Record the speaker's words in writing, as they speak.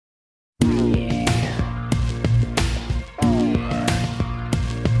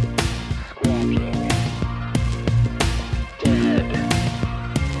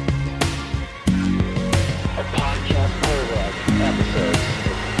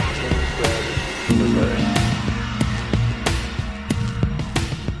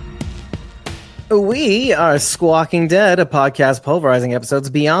We are Squawking Dead, a podcast pulverizing episodes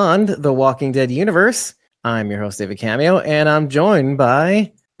beyond the Walking Dead universe. I'm your host, David Cameo, and I'm joined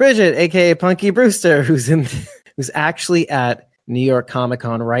by Bridget, aka Punky Brewster, who's actually at New York Comic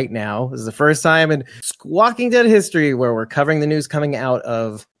Con right now. This is the first time in Squawking Dead history where we're covering the news coming out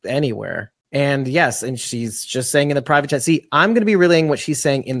of anywhere. And yes, and she's just saying in the private chat, see, I'm going to be relaying what she's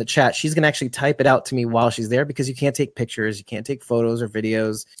saying in the chat. She's going to actually type it out to me while she's there because you can't take pictures, you can't take photos or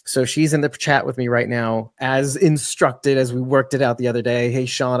videos. So she's in the chat with me right now as instructed as we worked it out the other day. Hey,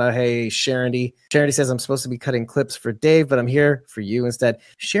 Shauna. Hey, Sharondy. Sharondy says I'm supposed to be cutting clips for Dave, but I'm here for you instead.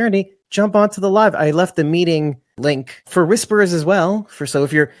 Sharondy, jump onto the live. I left the meeting link for Whisperers as well.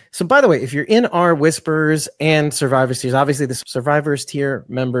 By the way, if you're in our Whisperers and Survivors tiers, obviously the Survivors tier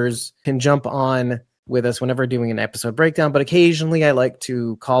members can jump on with us whenever doing an episode breakdown, but occasionally I like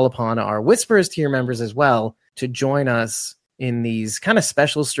to call upon our Whisperers tier members as well to join us in these kind of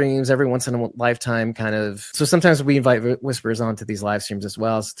special streams every once in a lifetime kind of. So sometimes we invite Whisperers onto these live streams as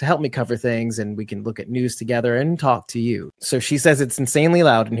well to help me cover things and we can look at news together and talk to you. So she says it's insanely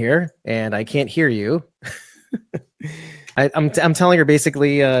loud in here and I can't hear you. I'm telling her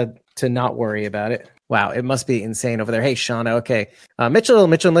basically to not worry about it. Wow, it must be insane over there. Hey, Shauna. Okay.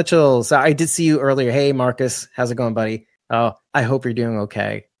 Mitchell. So I did see you earlier. Hey, Marcus. How's it going, buddy? Oh, I hope you're doing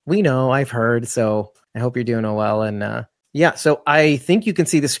okay. We know, I've heard. So I hope you're doing well. And yeah, so I think you can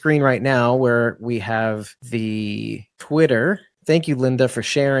see the screen right now where we have the Twitter. Thank you, Linda, for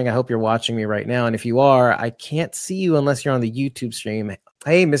sharing. I hope you're watching me right now. And if you are, I can't see you unless you're on the YouTube stream.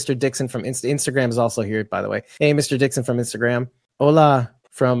 Hey, Mr. Dixon from Instagram is also here, by the way. Hey, Mr. Dixon from Instagram. Hola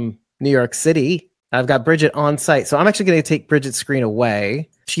from New York City. I've got Bridget on site. So I'm actually going to take Bridget's screen away.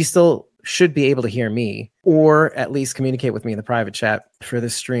 She still should be able to hear me or at least communicate with me in the private chat for the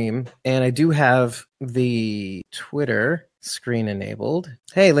stream. And I do have the Twitter screen enabled.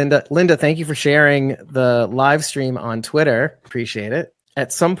 Hey, Linda. Linda, thank you for sharing the live stream on Twitter. Appreciate it.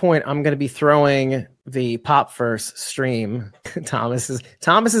 At some point, I'm going to be throwing the Pop First stream. Thomas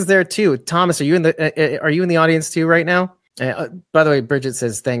is there too. Thomas, are you in the audience too right now? By the way, Bridget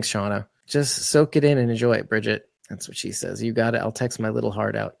says, thanks, Shauna. Just soak it in and enjoy it, Bridget. That's what she says. You got it. I'll text my little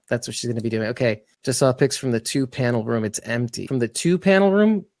heart out. That's what she's going to be doing. Okay. Just saw pics from the 2-panel room. It's empty. From the 2-panel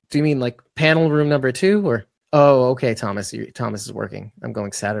room? Do you mean like panel room number 2 or? Oh, okay, Thomas. Thomas is working. I'm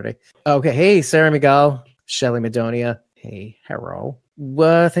going Saturday. Okay. Hey, Sarah Miguel, Shelly Madonia. Hey, hello.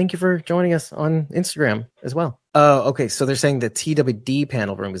 Thank you for joining us on Instagram as well. Oh, okay. So they're saying the TWD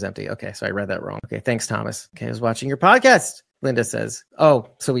panel room is empty. Okay. So I read that wrong. Okay. Thanks, Thomas. Okay. I was watching your podcast, Linda says. Oh,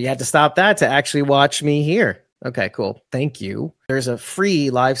 so we had to stop that to actually watch me here. Okay, cool. Thank you. There's a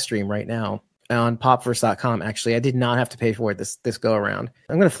free live stream right now on popverse.com. Actually, I did not have to pay for it this go around.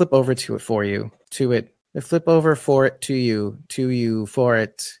 I'm going to flip over to it for you. Flip over for it to you for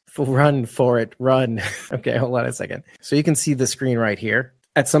it. Run for it, run. Okay, hold on a second. So you can see the screen right here.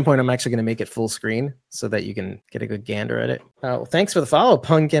 At some point, I'm actually going to make it full screen so that you can get a good gander at it. Well, thanks for the follow,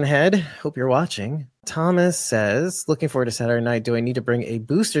 Pumpkinhead. Hope you're watching. Thomas says, looking forward to Saturday night. Do I need to bring a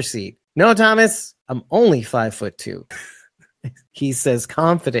booster seat? No, Thomas, I'm only 5'2". He says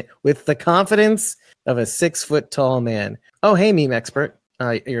confident, with the confidence of a 6 foot tall man. Oh, hey, meme expert.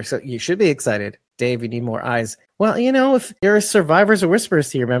 You should be excited. Dave, you need more eyes. Well, if you're a Survivors or Whisperers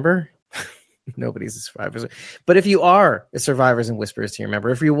tier member, nobody's a Survivors. But if you are a Survivors and Whisperers tier member,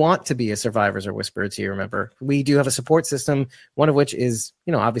 if you want to be a Survivors or Whisperers tier member, we do have a support system, one of which is,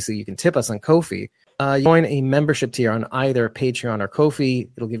 obviously you can tip us on Ko-fi. Join a membership tier on either Patreon or Ko-fi.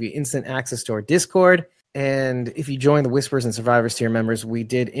 It'll give you instant access to our Discord. And if you join the Whisperers and Survivors tier members, we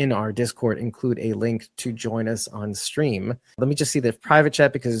did in our Discord include a link to join us on stream. Let me just see the private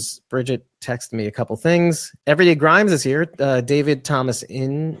chat because Bridget texted me a couple things. Everyday Grimes is here. David Thomas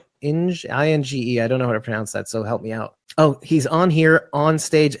Inge, I-N-G-E. I don't know how to pronounce that, so help me out. Oh, he's on here on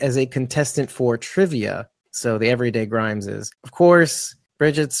stage as a contestant for trivia. So the Everyday Grimes is. Of course,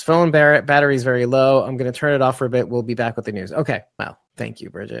 Bridget's phone battery is very low. I'm going to turn it off for a bit. We'll be back with the news. Okay. Well, thank you,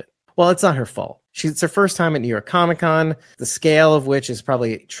 Bridget. Well, it's not her fault. It's her first time at New York Comic Con, the scale of which is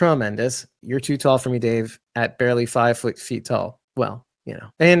probably tremendous. You're too tall for me, Dave, at barely 5 feet tall. Well,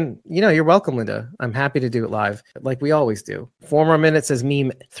 and you're welcome, Linda. I'm happy to do it live like we always do. 4 more minutes says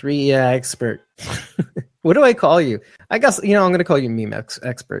meme 3 expert. What do I call you? I guess, I'm going to call you meme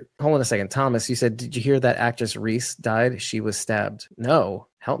expert. Hold on a second. Thomas, you said, did you hear that actress Reese died? She was stabbed. No,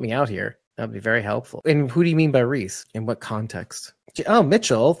 help me out here. That'd be very helpful. And who do you mean by Reese? In what context? Oh,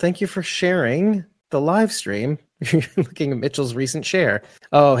 Mitchell, thank you for sharing the live stream. You're looking at Mitchell's recent share.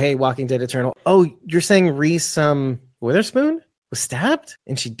 Oh, hey, Walking Dead Eternal. Oh, you're saying Reese Witherspoon? was stabbed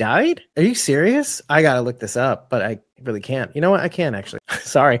and she died? Are you serious? I gotta look this up, but I really can't. You know what? I can actually.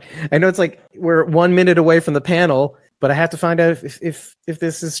 Sorry. I know it's like we're 1 minute away from the panel, but I have to find out if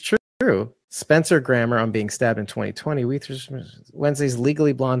this is true. Spencer Grammer on being stabbed in 2020. Wednesday's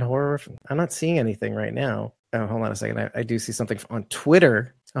Legally Blonde horror. I'm not seeing anything right now. Oh, hold on a second. I do see something on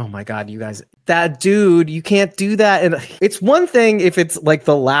Twitter. Oh my God, you guys. That dude, you can't do that. And it's one thing if it's like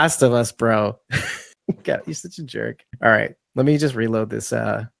The Last of Us, bro. God, you're such a jerk. All right, let me just reload this.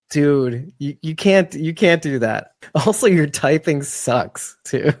 Dude, you can't do that. Also, your typing sucks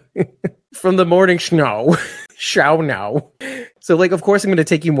too. From the morning snow. Now. So, like, of course, I'm going to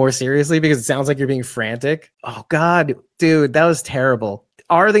take you more seriously because it sounds like you're being frantic. Oh, God, dude, that was terrible.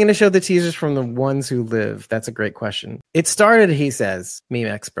 Are they going to show the teasers from The Ones Who Live? That's a great question. It started, he says, meme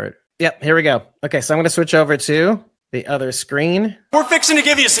expert. Yep, here we go. Okay, so I'm going to switch over to the other screen. We're fixing to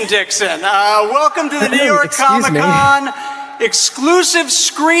give you some Dixon. Welcome to the New York Comic-Con exclusive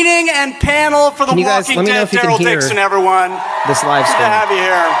screening and panel for The Walking Dead. Daryl Dixon, everyone. This live stream. Good to have you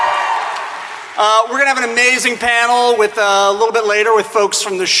here. We're going to have an amazing panel with a little bit later with folks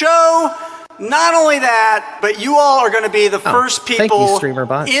from the show. Not only that, but you all are going to be the first people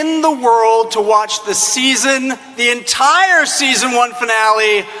in the world to watch the entire season 1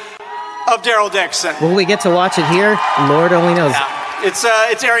 finale of Daryl Dixon. Will we get to watch it here? Lord only knows. Yeah.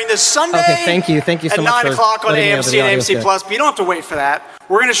 It's airing this Sunday. Okay, thank you so much. At 9 o'clock on AMC and AMC Plus, but you don't have to wait for that.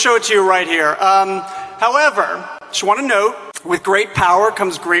 We're going to show it to you right here. However, just want to note, with great power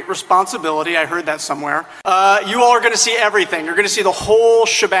comes great responsibility. I heard that somewhere. You all are going to see everything. You're going to see the whole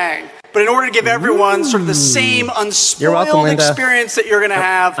shebang. But in order to give everyone sort of the same unspoiled experience that you're going to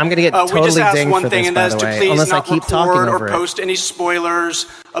have, I'm going to get totally we just ask dinged one for thing, this, and that is to please not record or post it. any spoilers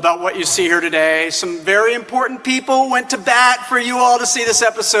about what you see here today. Some very important people went to bat for you all to see this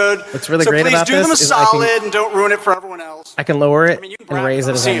episode. What's really great about this so please do them a solid and don't ruin it for everyone else. I can lower it and raise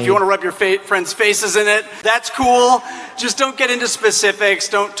it as I need. If you want to rub your friends' faces in it, that's cool. Just don't get into specifics.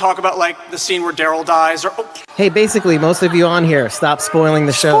 Don't talk about like the scene where Daryl dies or. Hey, basically, most of you on here, stop spoiling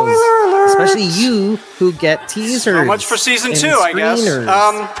the shows. Spoiler alert! Especially you who get teasers. So much for season 2, I guess.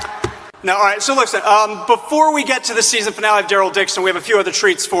 No, all right, so listen, before we get to the season finale of Daryl Dixon, we have a few other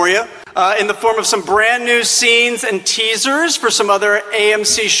treats for you in the form of some brand new scenes and teasers for some other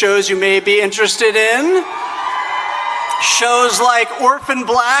AMC shows you may be interested in. Shows like Orphan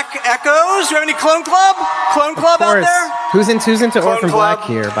Black Echoes. Do you have any Clone Club? Clone Club out there? Who's into Orphan Black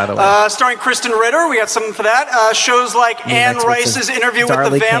here, by the way? Starring Kristen Ritter. We got something for that. Shows like Anne Rice's Interview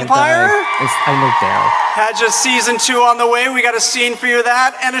with the Vampire. I know Daryl. Had just season 2 on the way. We got a scene for you of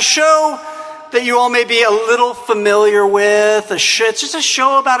that. And a show that you all may be a little familiar with. It's just a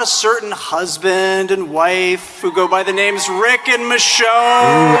show about a certain husband and wife who go by the names Rick and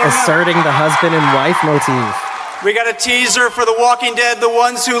Michonne. Ooh, asserting the husband and wife motif. We got a teaser for The Walking Dead, The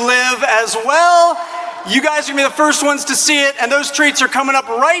Ones Who Live as well. You guys are going to be the first ones to see it, and those treats are coming up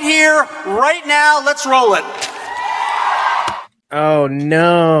right here, right now. Let's roll it. Oh,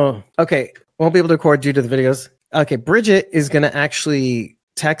 no. Okay, won't be able to record due to the videos. Okay, Bridget is going to actually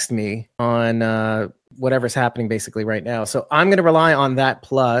text me on whatever's happening basically right now. So I'm going to rely on that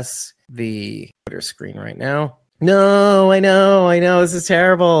plus the Twitter screen right now. No, I know. This is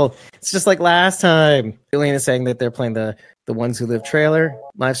terrible. It's just like last time. Julian is saying that they're playing the Ones Who Live trailer.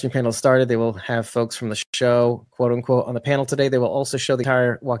 Live stream panel started. They will have folks from the show, quote unquote, on the panel today. They will also show the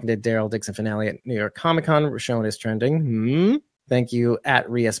entire Walking Dead Daryl Dixon finale at New York Comic-Con. Shown is trending. Thank you at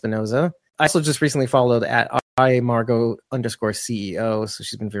Rhea Espinoza. I also just recently followed at @Margo_CEO, so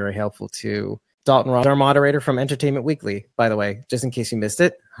she's been very helpful too. Dalton Ross, our moderator from Entertainment Weekly, by the way, just in case you missed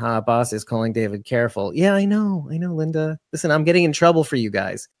it. Boss is calling David careful. Yeah, I know, Linda. Listen, I'm getting in trouble for you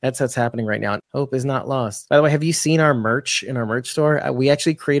guys. That's what's happening right now. Hope is not lost. By the way, have you seen our merch in our merch store? We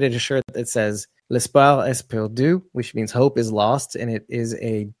actually created a shirt that says L'espoir est perdu, which means hope is lost. And it is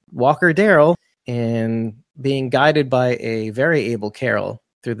a Walker Daryl and being guided by a very able Carol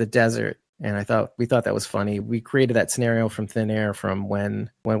through the desert. And we thought that was funny. We created that scenario from thin air from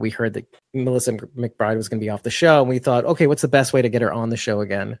when we heard that Melissa McBride was going to be off the show. And we thought, okay, what's the best way to get her on the show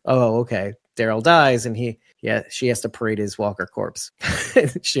again? Oh, okay. Daryl dies and she has to parade his Walker corpse.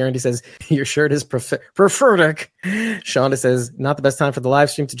 Sharon says, your shirt is prophetic. Shonda says, not the best time for the live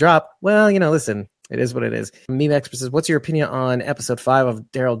stream to drop. Well, listen. It is what it is. Meme Expert says, what's your opinion on episode 5 of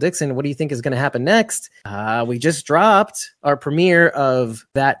Daryl Dixon? What do you think is going to happen next? We just dropped our premiere of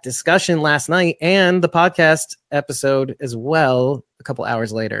that discussion last night and the podcast episode as well a couple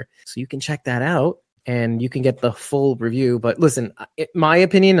hours later. So you can check that out and you can get the full review. But listen, my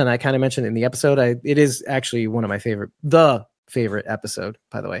opinion, and I kind of mentioned it in the episode, it is actually one of my the favorite episode,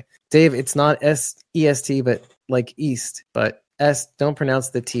 by the way. Dave, it's not EST, but like East, but S. Don't pronounce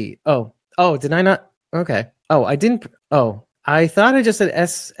the T. Oh, did I not? Okay. Oh, I didn't. Oh, I thought I just said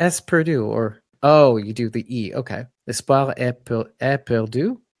S Purdue or, oh, you do the E. Okay. L'espoir est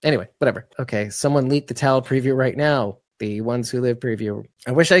perdu. Anyway, whatever. Okay. Someone leaked the Tal preview right now. The Ones Who Live preview.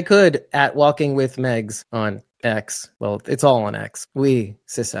 I wish I could at Walking with Megs on X. Well, it's all on X. Oui,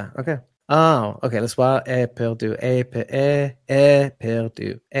 c'est ça. Okay. Oh, okay. L'espoir est perdu. Est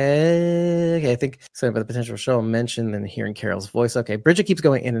perdu. Okay, I think something about the potential show mentioned and hearing Carol's voice. Okay, Bridget keeps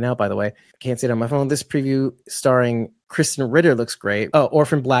going in and out, by the way. Can't see it on my phone. This preview starring Kristen Ritter looks great. Oh,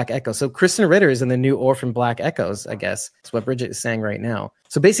 Orphan Black Echo. So Kristen Ritter is in the new Orphan Black Echoes, I guess. That's what Bridget is saying right now.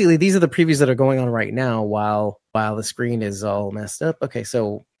 So basically, these are the previews that are going on right now while the screen is all messed up. Okay,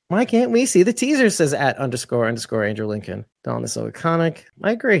 so why can't we see the teaser? Says at __ Andrew Lincoln. Dawn is so iconic.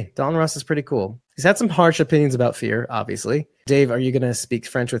 I agree. Dawn Russ is pretty cool. He's had some harsh opinions about Fear, obviously. Dave, are you going to speak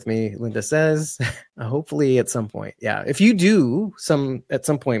French with me? Linda says. Hopefully at some point. Yeah. If you do at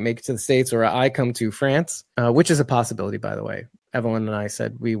some point make it to the States or I come to France, which is a possibility, by the way. Evelyn and I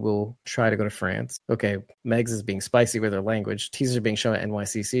said we will try to go to France. Okay. Megs is being spicy with her language. Teasers are being shown at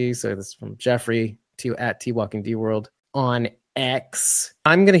NYCC. So this is from Jeffrey at TWalkingDWorld on X.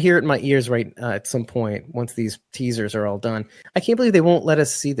 I'm going to hear it in my ears right at some point once these teasers are all done. I can't believe they won't let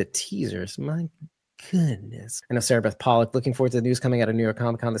us see the teasers. My goodness. I know Sarah Beth Pollock looking forward to the news coming out of New York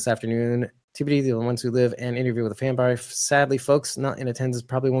Comic Con this afternoon. TBD, the Ones Who Live, and interview with a fan bar. Sadly, folks not in attendance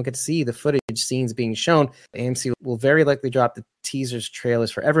probably won't get to see the footage scenes being shown. AMC will very likely drop the teasers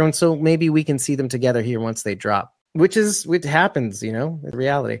trailers for everyone, so maybe we can see them together here once they drop, which happens, in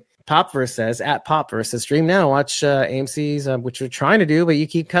reality. Popverse says, at Popverse says, stream now, watch AMC's, which we're trying to do, but you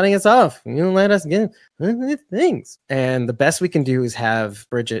keep cutting us off. You don't let us get things. And the best we can do is have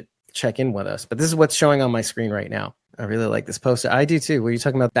Bridget check in with us. But this is what's showing on my screen right now. I really like this poster. I do too. Were you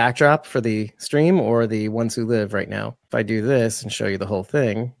talking about backdrop for the stream or the Ones Who Live right now? If I do this and show you the whole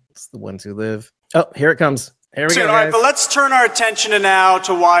thing, it's the Ones Who Live. Oh, here it comes. Here we go, guys. All right, but let's turn our attention now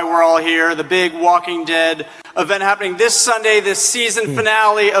to why we're all here. The big Walking Dead event happening this Sunday, the season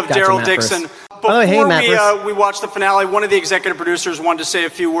finale of Daryl Dixon. Before we watch the finale, one of the executive producers wanted to say a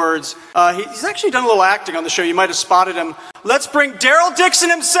few words. He's actually done a little acting on the show. You might have spotted him. Let's bring Daryl Dixon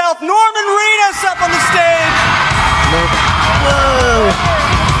himself, Norman Reedus, up on the stage. Whoa.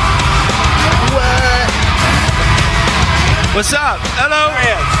 What? What's up? Hello.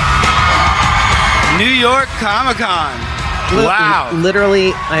 New York Comic Con. Wow.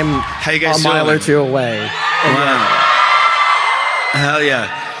 Literally, I'm How you guys a mile doing? or two away. Wow. Hell yeah.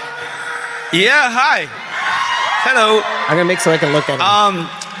 Yeah, hi. Hello. I'm going to make so I can look at him.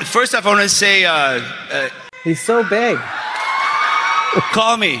 First off, I want to say... he's so big.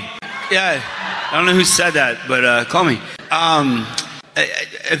 Call me. Yeah. I don't know who said that, but call me.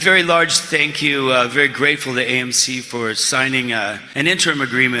 A very large thank you. Very grateful to AMC for signing an interim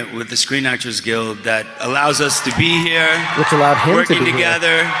agreement with the Screen Actors Guild that allows us to be here, which allowed him working to be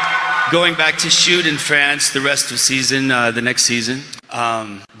together, going back to shoot in France the rest of season, the next season.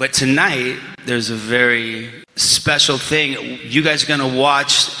 But tonight there's a very special thing. You guys are gonna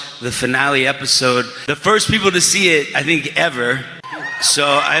watch the finale episode, the first people to see it, I think, ever. So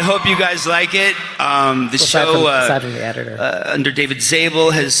I hope you guys like it. The show aside from the editor. Under David Zabel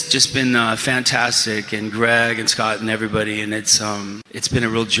has just been fantastic, and Greg and Scott and everybody, and it's been a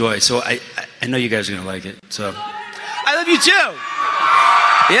real joy. So I know you guys are gonna like it. So I love you too.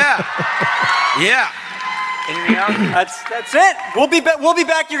 Yeah, yeah. Anything else? That's it. We'll be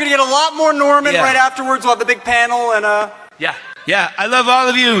back. You're gonna get a lot more Norman right afterwards. We'll have the big panel and Yeah, I love all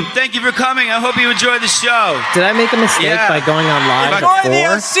of you. Thank you for coming. I hope you enjoy the show. Did I make a mistake by going on live before?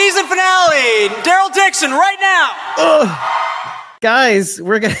 The season finale, Daryl Dixon, right now. Ugh. Guys,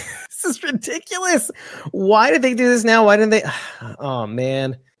 this is ridiculous. Why did they do this now? Why didn't they? Oh,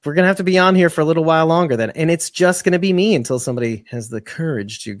 man. We're going to have to be on here for a little while longer then. And it's just going to be me until somebody has the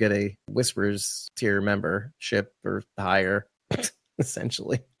courage to get a Whispers tier membership or higher,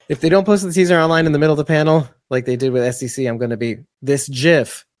 essentially. If they don't post the teaser online in the middle of the panel, like they did with SDC, I'm going to be this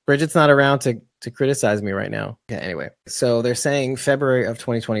GIF. Bridget's not around to criticize me right now. Yeah, anyway. So they're saying February of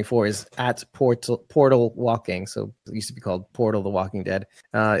 2024 is at Portal Walking. So it used to be called Portal The Walking Dead.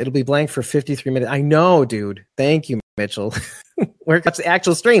 It'll be blank for 53 minutes. I know, dude. Thank you, Mitchell. Where can we watch the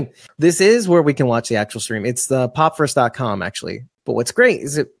actual stream? This is where we can watch the actual stream. It's the popverse.com, actually. But what's great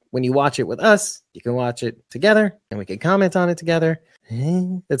is that when you watch it with us, you can watch it together and we can comment on it together.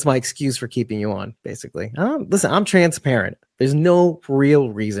 That's my excuse for keeping you on, basically. Listen, I'm transparent. There's no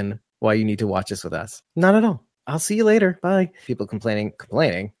real reason why you need to watch this with us. Not at all. I'll see you later. Bye. People complaining,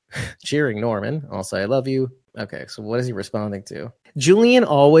 cheering Norman. Also, I love you. Okay, so what is he responding to? Julian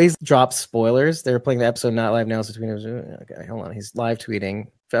always drops spoilers. They're playing the episode not live now. So okay, hold on. He's live tweeting.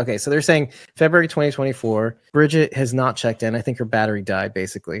 Okay, so they're saying February 2024. Bridget has not checked in. I think her battery died,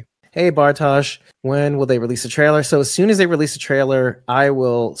 basically. Hey, Bartosh, when will they release a trailer? So as soon as they release a trailer, I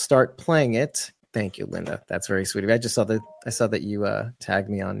will start playing it. Thank you, Linda. That's very sweet of you. I saw that you tagged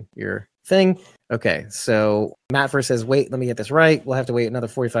me on your thing. Okay, so Matt first says, wait, let me get this right. We'll have to wait another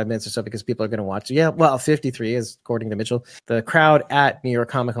 45 minutes or so because people are going to watch. Yeah, well, 53 is according to Mitchell. The crowd at New York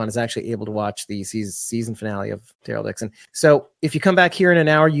Comic Con is actually able to watch the season finale of Daryl Dixon. So if you come back here in an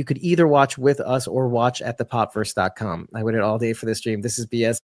hour, you could either watch with us or watch at thepopverse.com. I waited all day for this stream. This is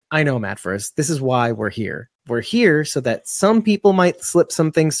BS. I know, Matt first. This is why we're here. We're here so that some people might slip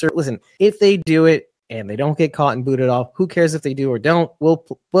some things. Listen, if they do it, and they don't get caught and booted off, who cares if they do or don't?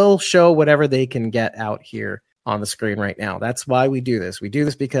 We'll show whatever they can get out here on the screen right now. That's why we do this. We do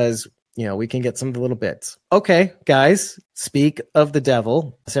this because, we can get some of the little bits. Okay, guys, speak of the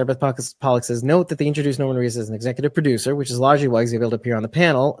devil. Sarah Beth Pollock says, note that they introduced Norman Reedus as an executive producer, which is largely why he's able to appear on the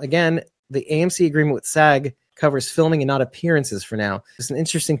panel. Again, the AMC agreement with SAG covers filming and not appearances for now. It's an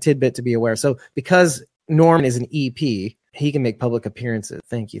interesting tidbit to be aware. So because Norman is an EP, he can make public appearances.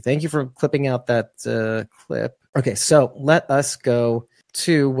 Thank you. Thank you for clipping out that clip. Okay, so let us go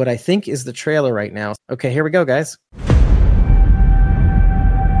to what I think is the trailer right now. Okay, here we go, guys.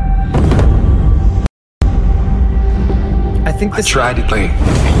 I think this... I tried to play.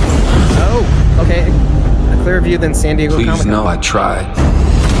 Oh, okay. A clearer view than San Diego Comic-Con. Please know I tried.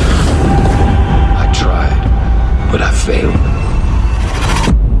 I tried, but I failed.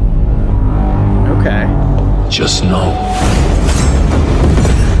 Okay. Just know,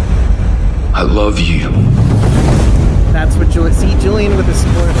 I love you. That's what Julian with the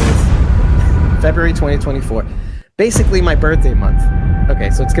spoilers. February 2024. Basically my birthday month. Okay,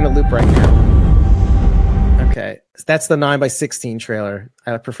 so it's going to loop right now. Okay, that's the 9:16 trailer.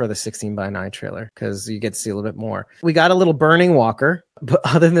 I prefer the 16:9 trailer because you get to see a little bit more. We got a little burning walker, but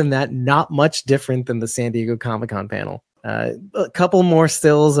other than that, not much different than the San Diego Comic-Con panel. A couple more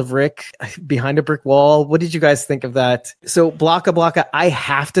stills of Rick behind a brick wall. What did you guys think of that? So Blocka, I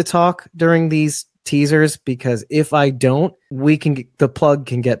have to talk during these teasers because if I don't, the plug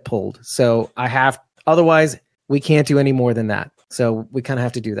can get pulled. So otherwise we can't do any more than that. So we kind of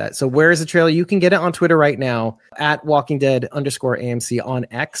have to do that. So where is the trailer? You can get it on Twitter right now at WalkingDead_AMC on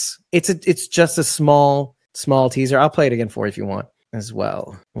X. It's just a small teaser. I'll play it again for you if you want as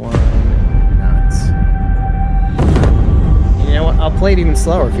well. You know what? I'll play it even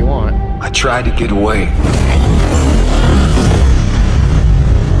slower if you want. I tried to get away.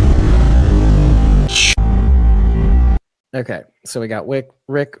 Okay, so we got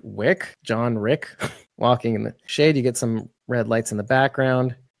John Rick walking in the shade. You get some red lights in the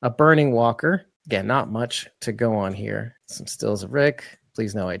background. A burning walker. Again, not much to go on here. Some stills of Rick.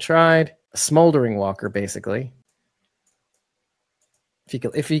 Please know I tried. A smoldering walker, basically.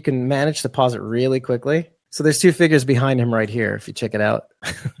 If you can manage to pause it really quickly. So there's two figures behind him right here. If you check it out,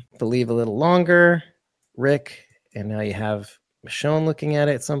 believe a little longer, Rick, and now you have Michonne looking at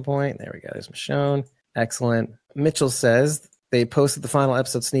it at some point. There we go. There's Michonne. Excellent. Mitchell says they posted the final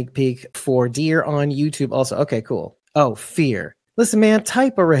episode sneak peek for Deer on YouTube. Also, okay, cool. Oh, Fear. Listen, man,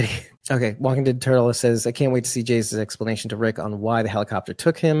 type already. Okay, Walking Dead Turtle says I can't wait to see Jay's explanation to Rick on why the helicopter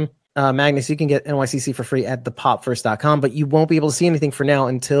took him. Magnus, you can get NYCC for free at thepopverse.com, but you won't be able to see anything for now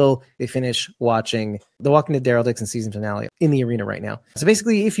until they finish watching The Walking Dead Daryl Dixon season finale in the arena right now. So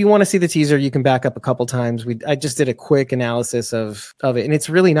basically, if you want to see the teaser, you can back up a couple times. I just did a quick analysis of it, and it's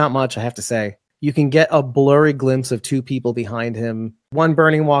really not much, I have to say. You can get a blurry glimpse of two people behind him. One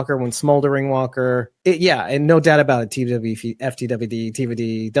burning walker, one smoldering walker. And no doubt about it, TWD, FTWD,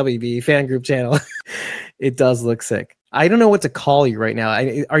 TVD, WB, fan group channel. It does look sick. I don't know what to call you right now.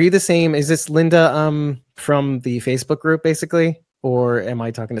 Are you the same? Is this Linda from the Facebook group, basically? Or am I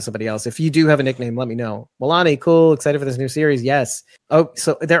talking to somebody else? If you do have a nickname, let me know. Milani, cool. Excited for this new series. Yes. Oh,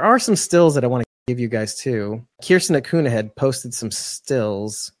 so there are some stills that I want to give you guys too. Kirsten Acuna had posted some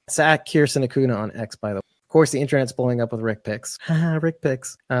stills. It's at Kirsten Acuna on X, by the way. Of course, the internet's blowing up with Rick pics. Rick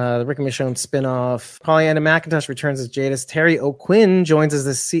pics. The Rick and Michonne spinoff. Pollyanna McIntosh returns as Jadis. Terry O'Quinn joins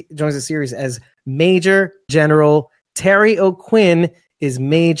the series as Major General. Terry O'Quinn is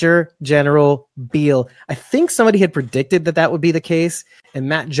Major General Beale. I think somebody had predicted that would be the case, and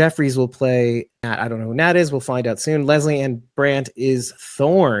Matt Jeffries will play Nat. I don't know who Nat is. We'll find out soon. Leslie Ann Brandt is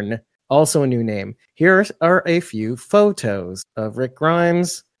Thorne, also a new name. Here are a few photos of Rick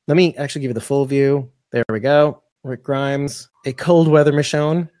Grimes. Let me actually give you the full view. There we go. Rick Grimes, a cold weather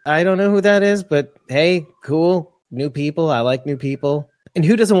Michonne. I don't know who that is, but hey, cool. New people. I like new people. And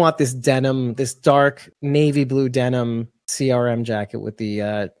who doesn't want this denim, this dark navy blue denim CRM jacket with the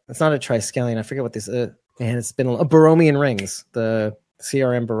it's not a Triskelion. I forget what this man, it's been a Baromian rings. The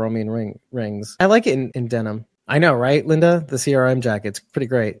CRM Baromian rings. I like it in denim. I know, right, Linda? The CRM jacket's pretty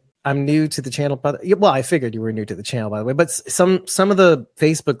great. I'm new to the channel, well, I figured you were new to the channel, by the way. But some of the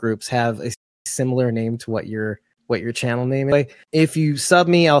Facebook groups have a similar name to what your channel name is. If you sub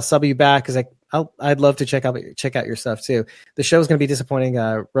me, I'll sub you back because I'd love to check out your stuff too. The show's going to be disappointing.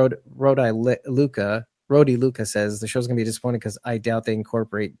 Rody Luca says the show's going to be disappointing because I doubt they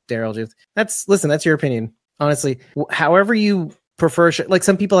incorporate Daryl. That's your opinion. Honestly, however you prefer, like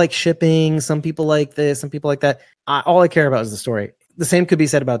some people like shipping, some people like this, some people like that. All I care about is the story. The same could be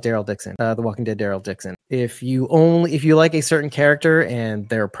said about Daryl Dixon, The Walking Dead Daryl Dixon. If you like a certain character and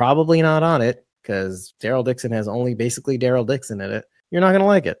they're probably not on it because Daryl Dixon has only basically Daryl Dixon in it, you're not going to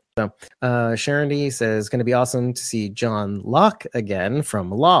like it. So Sharon D says, going to be awesome to see John Locke again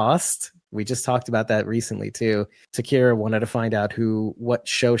from Lost. We just talked about that recently too. Takira wanted to find out what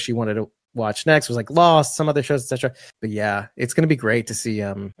show she wanted to watch next. Was like Lost, some other shows, etc. But yeah, it's going to be great to see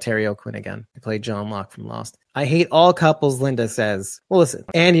Terry O'Quinn again. He played John Locke from Lost. I hate all couples, Linda says. Well, listen,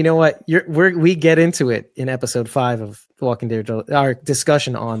 and you know what? We get into it in episode 5 of The Walking Dead, our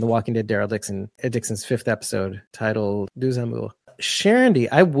discussion on The Walking Dead Daryl Dixon's 5th episode titled Deux Amours. Sharon D,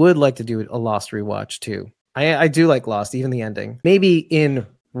 I would like to do a Lost rewatch too. I do like Lost, even the ending. Maybe in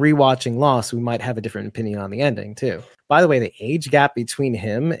rewatching Lost, we might have a different opinion on the ending too. By the way, the age gap between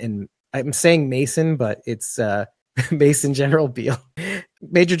him and, I'm saying Mason, but it's Mason General Beale.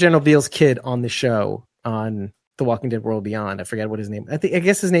 Major General Beale's kid on the show on The Walking Dead World Beyond. I forget what his name. I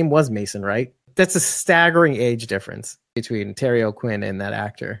guess his name was Mason, right? That's a staggering age difference between Terry O'Quinn and that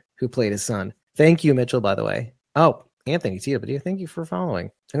actor who played his son. Thank you, Mitchell, by the way. Oh, Anthony T.W. Thank you for following.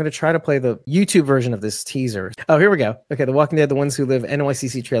 I'm going to try to play the YouTube version of this teaser. Oh, here we go. Okay, The Walking Dead, The Ones Who Live,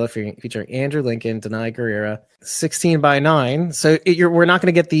 NYCC trailer featuring Andrew Lincoln, Denai Guerrera, 16:9. So we're not going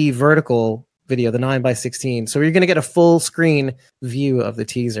to get the vertical video, the 9:16. So you're going to get a full screen view of the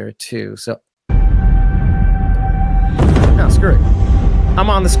teaser too. So, no, screw it. I'm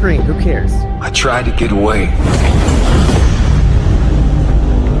on the screen. Who cares? I tried to get away.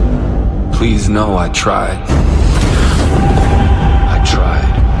 Please know I tried.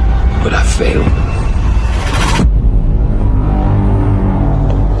 But I failed.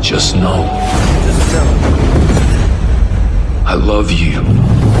 Just know. I love you.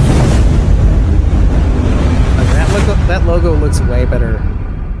 That logo looks way better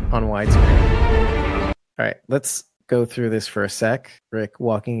on widescreen. All right, let's go through this for a sec. Rick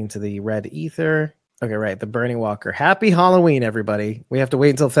walking into the red ether. Okay, right. The Burning Walker. Happy Halloween, everybody. We have to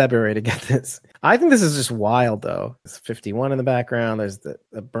wait until February to get this. I think this is just wild, though. It's 51 in the background. There's the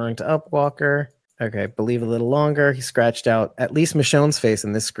burnt up Walker. Okay, believe a little longer. He scratched out at least Michonne's face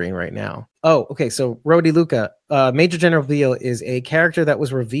in this screen right now. Oh, okay. So Rody Luca, Major General Beale is a character that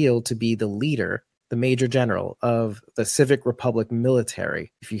was revealed to be the leader, the Major General of the Civic Republic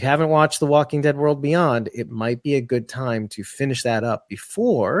military. If you haven't watched The Walking Dead World Beyond, it might be a good time to finish that up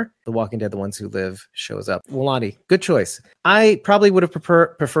before The Walking Dead, The Ones Who Live shows up. Wulani, good choice. I probably would have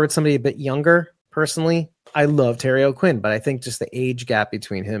preferred somebody a bit younger, personally. I love Terry O'Quinn, but I think just the age gap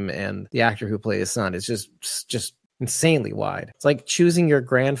between him and the actor who played his son is just insanely wide. It's like choosing your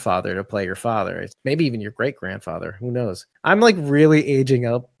grandfather to play your father. It's maybe even your great-grandfather. Who knows? I'm like really aging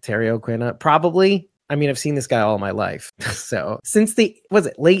up Terry O'Quinn. Probably. I mean, I've seen this guy all my life. So since late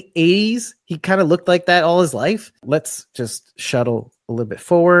 80s, he kind of looked like that all his life. Let's just shuttle a little bit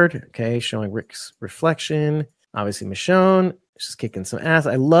forward. Okay, showing Rick's reflection. Obviously, Michonne just kicking some ass.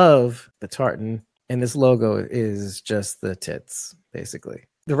 I love the tartan. And this logo is just the tits, basically.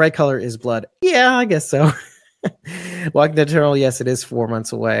 The right color is blood. Yeah, I guess so. Walking Dead Eternal, yes, it is 4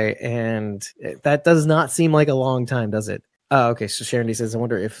 months away, and that does not seem like a long time, does it? Oh, okay. So Sharon D says, I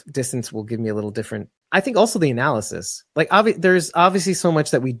wonder if distance will give me a little different. I think also the analysis. Like, there's obviously so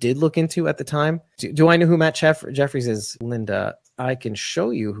much that we did look into at the time. Do I know who Matt Jeffries is, Linda? I can show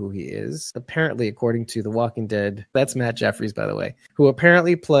you who he is. Apparently, according to The Walking Dead, that's Matt Jeffries, by the way, who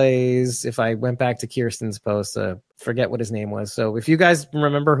apparently plays, if I went back to Kirsten's post, forget what his name was. So if you guys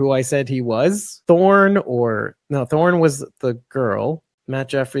remember who I said he was, Thorn was the girl. Matt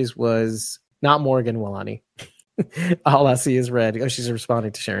Jeffries was not Morgan Wulani. All I see is red. Oh, she's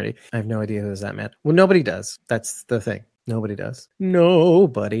responding to Charity. I have no idea who is that man. Well, nobody does. That's the thing. Nobody does.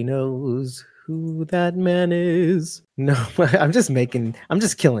 Nobody knows who that man is. No, I'm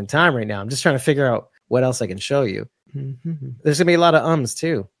just killing time right now. I'm just trying to figure out what else I can show you. There's gonna be a lot of ums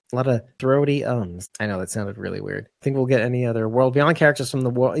too. A lot of throaty ums. I know that sounded really weird. I think we'll get any other World Beyond characters from the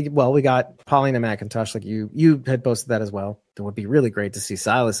world. Well, we got Paulina McIntosh, like you had posted that as well. It would be really great to see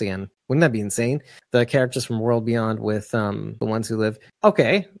Silas again. Wouldn't that be insane? The characters from World Beyond with the ones who live.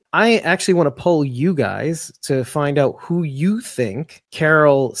 Okay, I actually want to poll you guys to find out who you think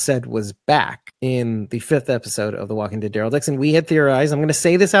Carol said was back in the 5th episode of The Walking Dead Daryl Dixon. We had theorized, I'm going to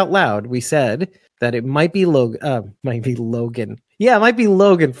say this out loud, we said that it might be Logan. Yeah, it might be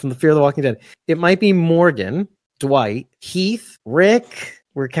Logan from the Fear of the Walking Dead. It might be Morgan, Dwight, Heath, Rick.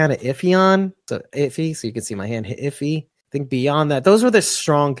 We're kind of iffy on. So iffy, so you can see my hand, iffy. I think beyond that, those were the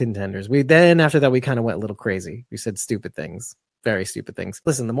strong contenders. After that, we kind of went a little crazy. We said stupid things, very stupid things.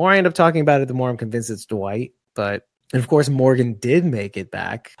 Listen, the more I end up talking about it, the more I'm convinced it's Dwight. And of course, Morgan did make it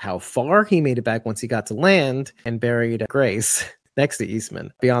back. How far he made it back once he got to land and buried Grace next to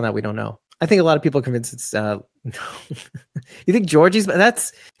Eastman. Beyond that, we don't know. I think a lot of people are convinced it's you think Georgie's,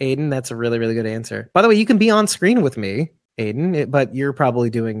 that's Aiden. That's a really, really good answer. By the way, you can be on screen with me, Aiden, but you're probably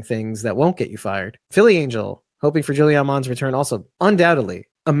doing things that won't get you fired. Philly Angel, hoping for Julianne Mohn's return. Also, undoubtedly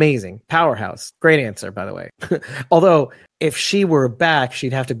amazing. Powerhouse. Great answer, by the way. Although, if she were back,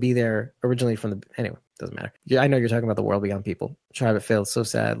 she'd have to be there originally from the... Anyway, doesn't matter. Yeah, I know you're talking about the World Beyond people. Tribe it failed. So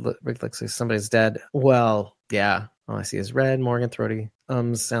sad. Rick looks like somebody's dead. Well, yeah. All I see is red, Morgan, throaty.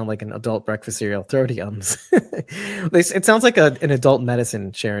 Sound like an adult breakfast cereal. Throaty ums. It sounds like an adult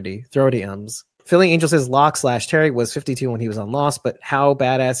medicine charity. Throaty ums. Philly Angel says Locke/Terry was 52 when he was on Lost, but how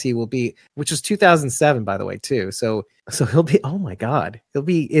badass he will be, which was 2007, by the way, too. So he'll be, oh my God, he'll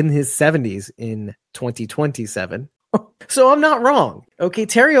be in his 70s in 2027. So I'm not wrong. Okay,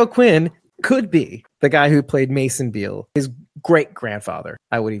 Terry O'Quinn could be the guy who played Mason Beale, his great-grandfather,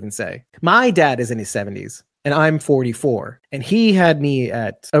 I would even say. My dad is in his 70s. And I'm 44, and he had me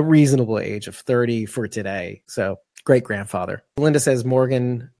at a reasonable age of 30 for today. So great grandfather. Linda says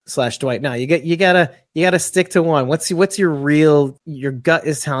Morgan/Dwight. Now you gotta stick to one. What's your gut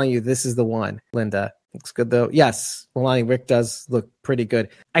is telling you this is the one. Linda looks good though. Yes, Lonnie Rick does look pretty good.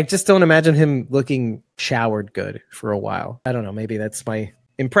 I just don't imagine him looking showered good for a while. I don't know. Maybe that's my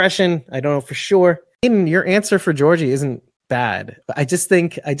impression. I don't know for sure. Aiden, your answer for Georgie isn't bad. I just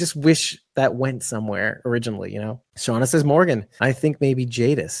wish that went somewhere originally, Shauna says Morgan. I think maybe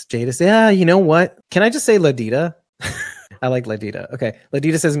Jadis. Yeah, you know what? Can I just say Ladita? I like Ladita. Okay.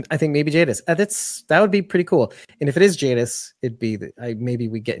 Ladita says, I think maybe Jadis. That would be pretty cool. And if it is Jadis, it'd be, maybe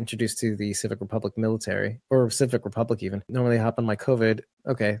we get introduced to the Civic Republic military or Civic Republic even. Normally hop on my COVID.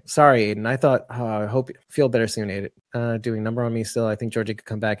 Okay. Sorry, Aiden. I thought, I hope you feel better soon, Aiden. Doing number on me still. I think Georgie could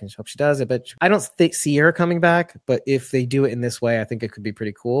come back and hope she does. I don't see her coming back, but if they do it in this way, I think it could be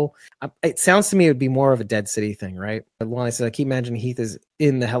pretty cool. It sounds to me it would be more of a Dead City thing, right? Lonnie says, I keep imagining Heath is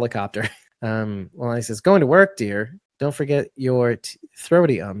in the helicopter. Lonnie says, going to work, dear. Don't forget your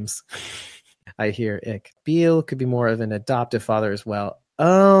throaty ums. I hear ick. Beale could be more of an adoptive father as well.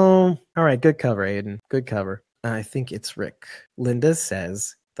 Oh, all right. Good cover, Aiden. Good cover. I think it's Rick. Linda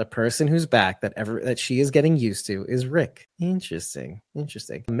says the person who's back that she is getting used to is Rick. Interesting.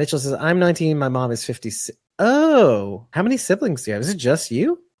 Mitchell says, I'm 19. My mom is 56. Oh, how many siblings do you have? Is it just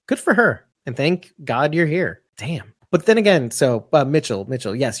you? Good for her. And thank God you're here. Damn. But then again, so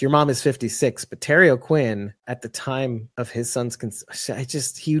Mitchell, yes, your mom is 56, but Terry O'Quinn at the time of his son's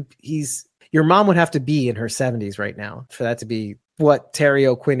your mom would have to be in her 70s right now for that to be what Terry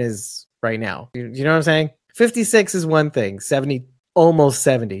O'Quinn is right now. You know what I'm saying? 56 is one thing. 70, almost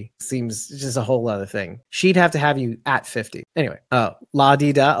 70 seems just a whole other thing. She'd have to have you at 50. Anyway,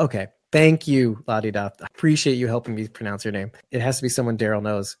 La-di-da. Okay. Thank you, La-di-da. I appreciate you helping me pronounce your name. It has to be someone Daryl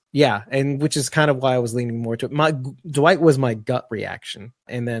knows. Yeah, and which is kind of why I was leaning more to it. Dwight was my gut reaction.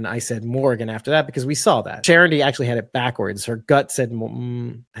 And then I said Morgan after that because we saw that. Charity actually had it backwards. Her gut said,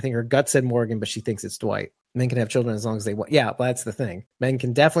 I think her gut said Morgan, but she thinks it's Dwight. Men can have children as long as they want. Yeah, well, that's the thing. Men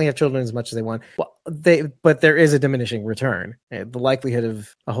can definitely have children as much as they want. Well, but there is a diminishing return. The likelihood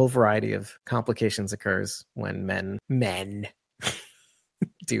of a whole variety of complications occurs when men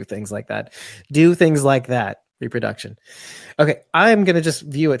do things like that. Reproduction. Okay, I'm going to just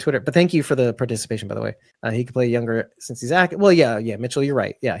view at Twitter, but thank you for the participation, by the way. He can play younger since he's acting. Well, yeah, Mitchell, you're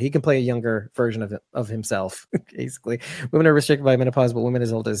right. Yeah, he can play a younger version of himself, basically. Women are restricted by menopause, but women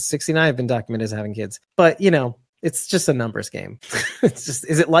as old as 69 have been documented as having kids. But, it's just a numbers game. It's just,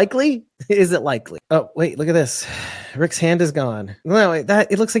 is it likely? Is it likely? Oh, wait, look at this. Rick's hand is gone. No,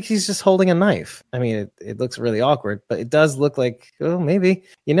 it looks like he's just holding a knife. I mean, it looks really awkward, but it does look like, maybe.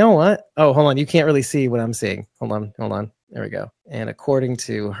 You know what? Oh, hold on. You can't really see what I'm seeing. Hold on. There we go. And according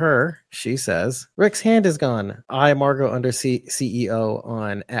to her, she says, Rick's hand is gone. I, Margot, under CEO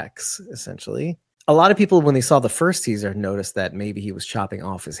on X, essentially. a lot of people, when they saw the first teaser, noticed that maybe he was chopping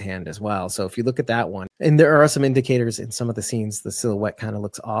off his hand as well. So if you look at that one, and there are some indicators in some of the scenes, the silhouette kind of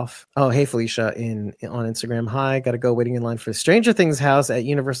looks off. Oh, hey, Felicia on Instagram. Hi, got to go waiting in line for Stranger Things house at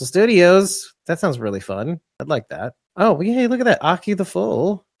Universal Studios. That sounds really fun. I'd like that. Oh, hey, look at that. Aki the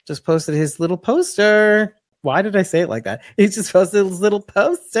Fool just posted his little poster. Why did I say it like that? He just posted his little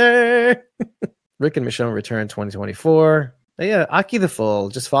poster. Rick and Michonne return 2024. Yeah, Aki the Fool.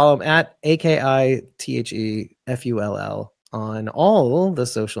 Just follow him at AKITHEFULL on all the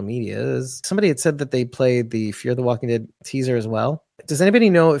social medias. Somebody had said that they played the Fear the Walking Dead teaser as well. Does anybody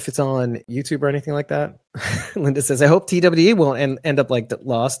know if it's on YouTube or anything like that? Linda says, I hope TWE won't end up like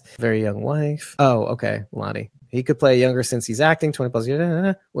Lost. Very young wife. Oh, okay, Lonnie. He could play younger since he's acting. 20 plus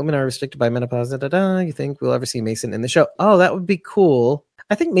years. Women are restricted by menopause. You think we'll ever see Mason in the show? Oh, that would be cool.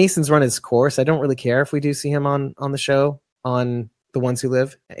 I think Mason's run his course. I don't really care if we do see him on the show, on The Ones Who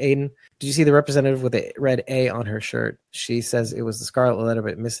Live. Aiden, did you see the representative with a red A on her shirt? She says it was the Scarlet Letter,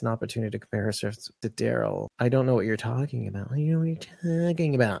 but missed an opportunity to compare herself to Daryl. I don't know what you're talking about. You know what you're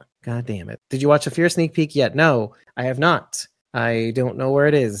talking about. God damn it. Did you watch a Fear sneak peek yet? No, I have not. I don't know where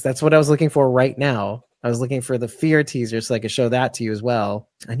it is. That's what I was looking for right now. I was looking for the Fear teaser so I could show that to you as well.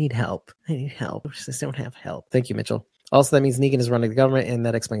 I need help. I just don't have help. Thank you, Mitchell. Also, that means Negan is running the government, and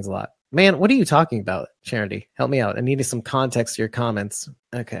that explains a lot. Man, what are you talking about, Charity? Help me out. I needed some context to your comments.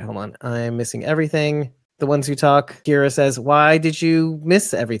 Okay, hold on. I'm missing everything. The Ones Who Talk. Kira says, why did you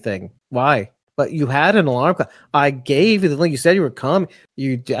miss everything? Why? But you had an alarm clock. I gave you the link. You said you were coming.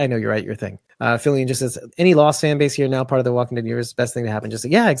 I know you're right. Your thing. Philly just says, any Lost fan base here now, part of the Walking Dead universe, best thing to happen. Just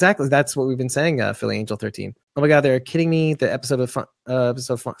yeah, exactly. That's what we've been saying, Philly Angel 13. Oh my God, they're kidding me. The episode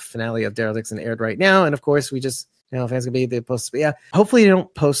finale of Daryl Dixon aired right now. And of course, we just, fans can be the post. Yeah, hopefully they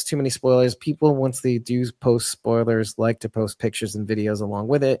don't post too many spoilers. People, once they do post spoilers, like to post pictures and videos along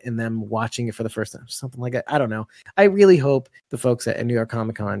with it, and them watching it for the first time, something like that. I don't know. I really hope the folks at New York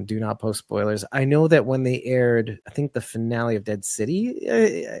Comic Con do not post spoilers. I know that when they aired, I think the finale of Dead City,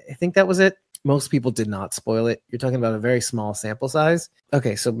 I think that was it. Most people did not spoil it. You're talking about a very small sample size.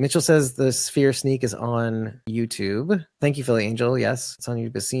 Okay, so Mitchell says the Sphere sneak is on YouTube. Thank you, Philly Angel. Yes, it's on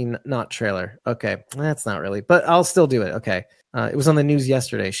YouTube. Scene, not trailer. Okay, that's not really, but I'll still do it. Okay. It was on the news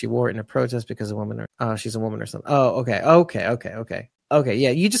yesterday. She wore it in a protest because she's a woman or something. Oh, okay. Okay,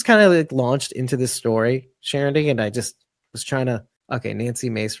 yeah, you just kind of like launched into this story, Sharon, and I just was trying to. Okay, Nancy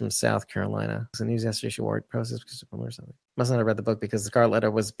Mace from South Carolina. It was in the news yesterday. She wore it protest because of a woman or something. Must not have read the book because the Scarlet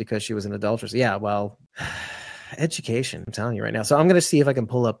Letter was because she was an adulteress. Yeah, well, education. I'm telling you right now. So I'm going to see if I can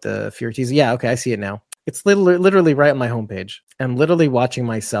pull up the Fear teaser. Yeah, okay, I see it now. It's literally right on my homepage. I'm literally watching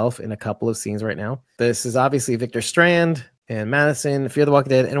myself in a couple of scenes right now. This is obviously Victor Strand and Madison, Fear the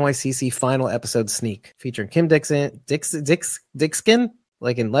Walking Dead, NYCC final episode sneak featuring Kim Dickskin,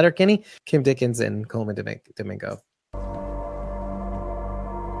 like in Letterkenny, Kim Dickens, and Coleman Domingo.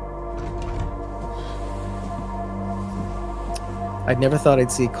 I'd never thought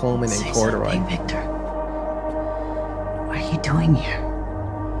I'd see Coleman and Corduroy. Say Victor. What are you doing here?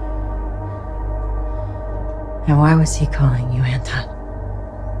 And why was he calling you Anton?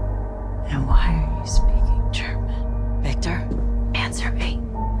 And why are you speaking German? Victor, answer me.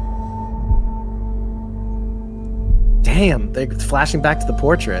 Damn, they're flashing back to the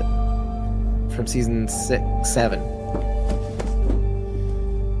portrait from season 7.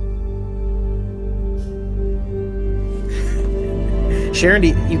 Sharon,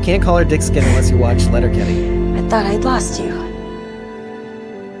 you can't call her Dickskin unless you watch Letterkenny. I thought I'd lost you.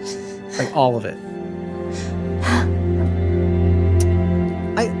 Like all of it.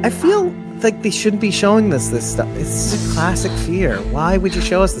 I feel like they shouldn't be showing this stuff. It's just a classic Fear. Why would you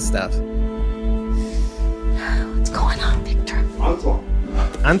show us this stuff? What's going on, Victor?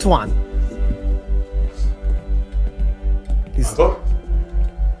 Antoine.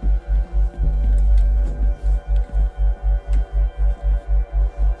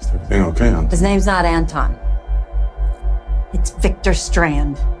 Okay, Anton. His name's not Anton. It's Victor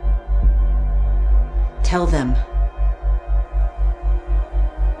Strand. Tell them.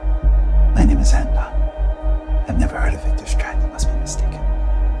 My name is Anton. I've never heard of Victor Strand. You must be mistaken.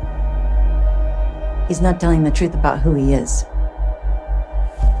 He's not telling the truth about who he is. So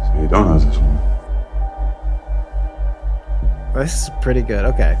you don't know this woman? This is pretty good.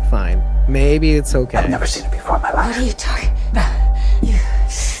 Okay, fine. Maybe it's okay. I've never seen it before in my life. What are you talking about?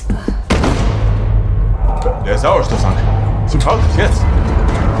 Der Sauerstofftank. Zum Teufel jetzt.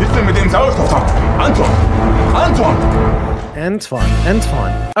 Hilf mir mit dem Sauerstofftank.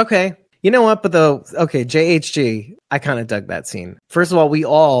 Antoine. Okay. You know what? But JHG, I kind of dug that scene. First of all, we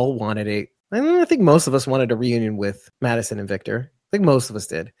all wanted I think most of us wanted a reunion with Madison and Victor. Like most of us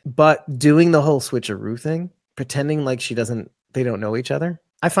did. But doing the whole switcheroo thing, pretending like they don't know each other,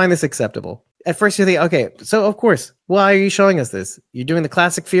 I find this acceptable. At first you think, okay, so of course, why are you showing us this? You're doing the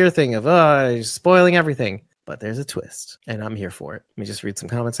classic fear thing of, you're spoiling everything. But there's a twist, and I'm here for it. Let me just read some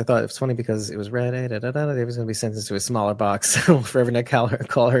comments. I thought it was funny because it was red. They was going to be sentenced to a smaller box. I'll forever not call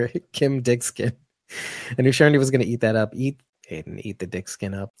her Kim Dickskin. I knew Sharon was going to eat that up. Eat the dick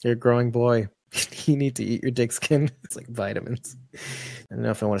skin up. You're a growing boy. You need to eat your dick skin. It's like vitamins. I don't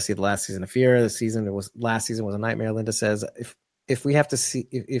know if I want to see the last season of Fear. Last season was a nightmare. Linda says, if we have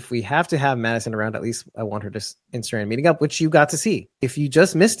to have Madison around, at least I want her to insert meeting up, which you got to see. If you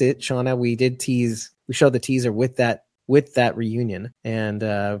just missed it, Shauna, we showed the teaser with that reunion.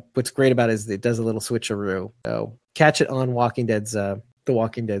 And what's great about it is it does a little switcheroo. So catch it on The Walking Dead's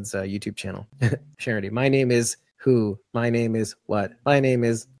YouTube channel. Charity, my name is who? My name is what? My name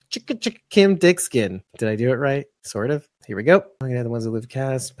is Kim Dickskin. Did I do it right? Sort of. Here we go. I'm gonna have the ones that live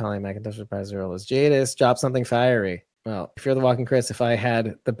cast. Polly McIntosh, Surprise Earl as Jadis. Drop something fiery. Well, if you're the Walking Chris, if I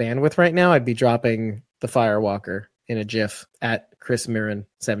had the bandwidth right now, I'd be dropping the Firewalker in a GIF at Chris Mirren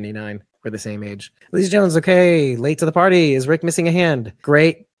 79. We're the same age. Lisa Jones, okay. Late to the party. Is Rick missing a hand?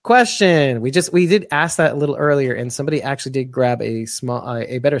 Great question. We did ask that a little earlier, and somebody actually did grab a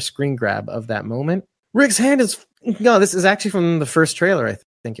better screen grab of that moment. Rick's hand is this is actually from the first trailer, I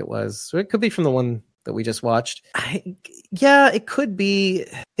think it was. So it could be from the one that we just watched. It could be.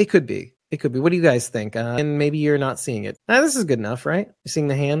 It could be. What do you guys think? And maybe you're not seeing it. This is good enough, right? You're seeing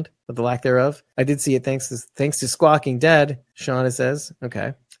the hand, or the lack thereof. I did see it thanks to Squawking Dead, Shauna says.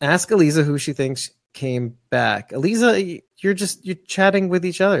 Okay. Ask Eliza who she thinks came back. Eliza, you're chatting with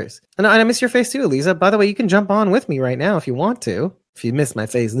each other's. And I miss your face too, Eliza. By the way, you can jump on with me right now if you want to. If you miss my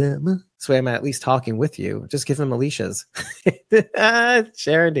face, so I'm at least talking with you. Just give him Alicia's.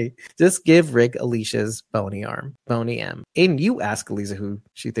 Charity. Just give Rick Alicia's bony arm. Bony M. And you ask Eliza who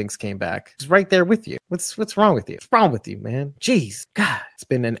she thinks came back. She's right there with you. What's wrong with you? What's wrong with you, man? Jeez. God. It's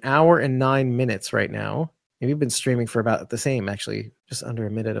been an hour and 9 minutes right now. And we've been streaming for about the same, actually. Just under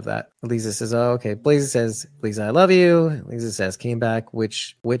a minute of that. Eliza says, oh, okay. Blaze says, Eliza, I love you. Eliza says, came back.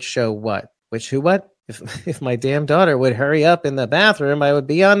 Which show what? Which who what? If my damn daughter would hurry up in the bathroom, I would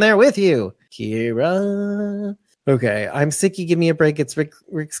be on there with you. Kira. Okay, I'm sick. You give me a break. It's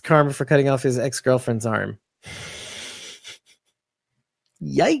Rick's karma for cutting off his ex-girlfriend's arm.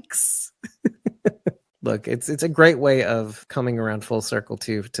 Yikes. Look, it's a great way of coming around full circle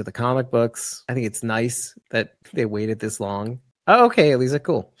to the comic books. I think it's nice that they waited this long. Oh, okay, Elisa,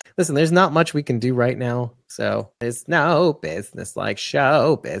 cool. Listen, there's not much we can do right now, so it's no business like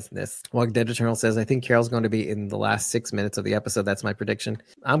show business. Walking Dead Eternal says, I think Carol's going to be in the last 6 minutes of the episode. That's my prediction.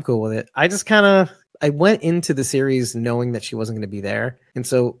 I'm cool with it. I went into the series knowing that she wasn't going to be there, and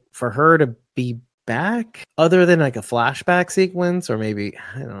so for her to be back, other than like a flashback sequence, or maybe,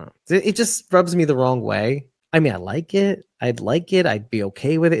 I don't know, it just rubs me the wrong way. I mean, I like it. I'd be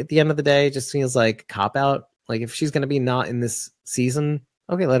okay with it at the end of the day. It just feels like cop out. Like if she's going to be not in this season,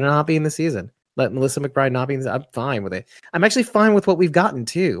 okay, let her not be in the season. Let Melissa McBride not be in this. I'm fine with it. I'm actually fine with what we've gotten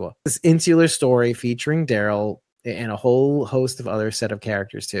too. This insular story featuring Daryl and a whole host of other set of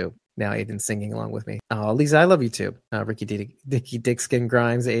characters too. Now Aiden's singing along with me. Oh, Lisa, I love you too. Ricky Dickskin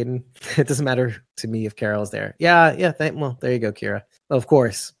Grimes, Aiden. It doesn't matter to me if Carol's there. Yeah. Well, there you go, Kira. Well, of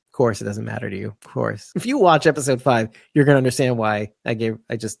course it doesn't matter to you. Of course. If you watch episode 5, you're going to understand why I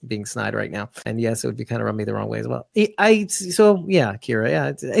just being snide right now. And yes, it would be kind of rub me the wrong way as well. So yeah, Kira,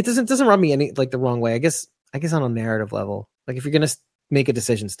 yeah, it doesn't rub me any like the wrong way. I guess on a narrative level, like if you're going to make a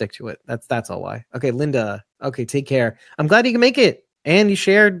decision, stick to it. That's all why. Okay, Linda. Okay, take care. I'm glad you can make it. And you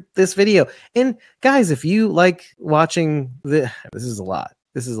shared this video. And guys, if you like watching this is a lot.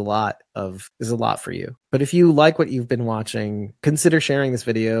 This is a lot for you. But if you like what you've been watching, consider sharing this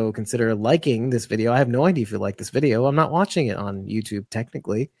video. Consider liking this video. I have no idea if you like this video. I'm not watching it on YouTube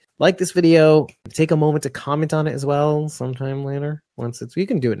technically. Like this video. Take a moment to comment on it as well sometime later. You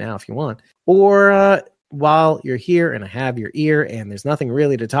can do it now if you want. Or while you're here and I have your ear and there's nothing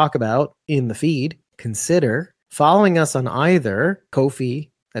really to talk about in the feed, consider following us on either Ko-fi,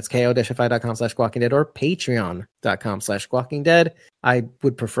 that's ko-fi.com/squawkingdead, or patreon.com/squawkingdead. I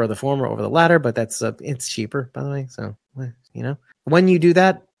would prefer the former over the latter, but it's cheaper, by the way. So, when you do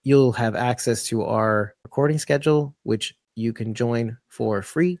that, you'll have access to our recording schedule, which you can join for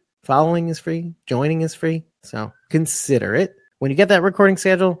free. Following is free. Joining is free. So consider it. When you get that recording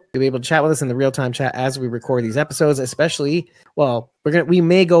schedule, you'll be able to chat with us in the real-time chat as we record these episodes, especially, we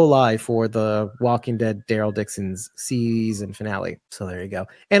may go live for the Walking Dead Daryl Dixon's season finale. So there you go.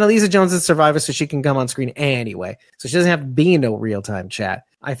 And Eliza Jones is Survivor, so she can come on screen anyway. So she doesn't have to be in no real-time chat.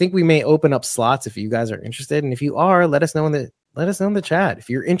 I think we may open up slots if you guys are interested. And if you are, let us know in let us know in the chat. If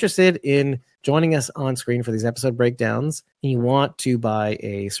you're interested in joining us on screen for these episode breakdowns and you want to buy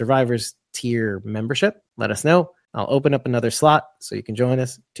a Survivors tier membership, let us know. I'll open up another slot so you can join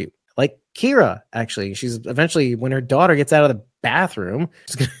us too. Like Kira, actually, she's eventually, when her daughter gets out of the bathroom,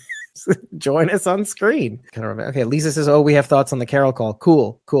 she's going to join us on screen. Okay, Lisa says, we have thoughts on the Carol call.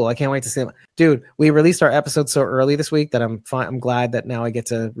 Cool. I can't wait to see them. Dude, we released our episode so early this week that I'm glad that now I get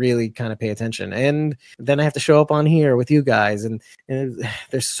to really kind of pay attention. And then I have to show up on here with you guys. And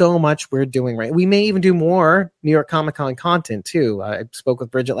there's so much we're doing right. We may even do more New York Comic Con content too. I spoke with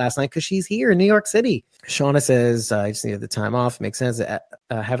Bridget last night because she's here in New York City. Shauna says, I just needed the time off. Makes sense.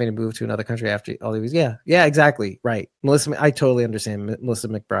 Having to move to another country after all these. Yeah, exactly. Right. Melissa, I totally understand Melissa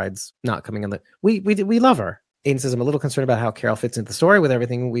McBride's not coming on the. We love her. Aiden says, I'm a little concerned about how Carol fits into the story with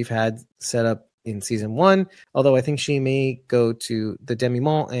everything we've had set up in season 1. Although I think she may go to the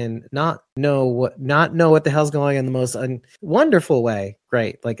denouement and not know what the hell's going on in the most wonderful way.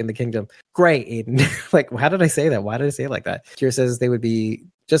 Great, like in the kingdom. Great, Aiden. Like, how did I say that? Why did I say it like that? Kira says they would be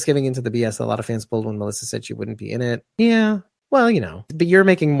just giving into the BS. A lot of fans pulled when Melissa said she wouldn't be in it. Yeah. Well, but you're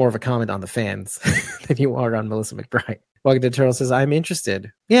making more of a comment on the fans than you are on Melissa McBride. Walking Dead Turtle says, I'm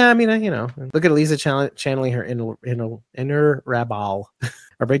interested. Yeah, I mean, look at Elisa channeling her inner rabble.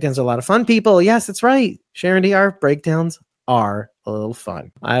 Our breakdowns are a lot of fun, people. Yes, that's right. Sharon D, our breakdowns are a little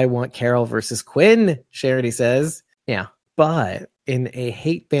fun. I want Carol versus Quinn, Sharon D says. Yeah, but in a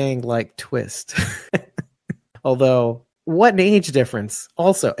hate bang-like twist. Although, what an age difference.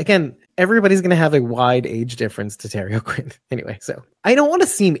 Also, again, everybody's going to have a wide age difference to Terry O'Quinn. Anyway, so I don't want to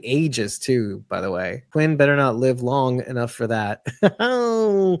seem ageist too, by the way. Quinn better not live long enough for that.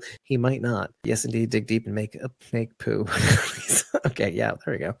 He might not. Yes, indeed. Dig deep and make poo. Okay, yeah,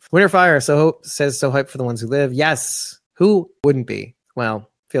 there we go. Winterfire says so hyped for the ones who live. Yes. Who wouldn't be? Well,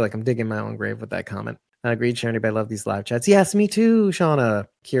 I feel like I'm digging my own grave with that comment. Agreed, Sharon, but I love these live chats. Yes, me too, Shauna.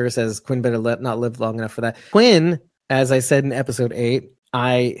 Kira says Quinn better not live long enough for that. Quinn, as I said in episode 8,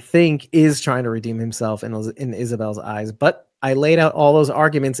 I think is trying to redeem himself in Isabel's eyes. But I laid out all those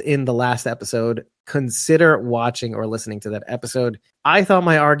arguments in the last episode. Consider watching or listening to that episode. I thought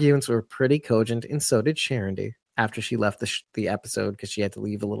my arguments were pretty cogent, and so did Sharon D. After she left the episode, because she had to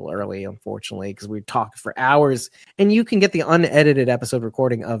leave a little early, unfortunately, because we talked for hours. And you can get the unedited episode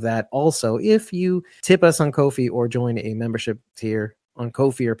recording of that also if you tip us on Ko-fi or join a membership tier on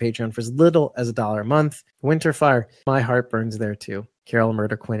Ko-fi or Patreon for as little as $1 a month. Winterfire, my heart burns there too. Carol will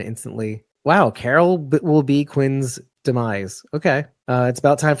murder Quinn instantly. Wow, Carol will be Quinn's demise. Okay. It's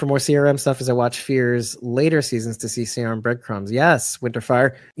about time for more CRM stuff as I watch Fear's later seasons to see CRM breadcrumbs. Yes,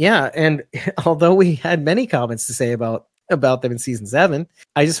 Winterfire. Yeah, and although we had many comments to say about them in season 7,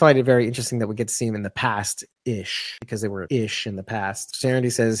 I just find it very interesting that we get to see them in the past-ish, because they were ish in the past. Serenity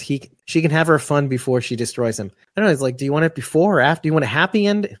says she can have her fun before she destroys him. I don't know, it's like, do you want it before or after? Do you want a happy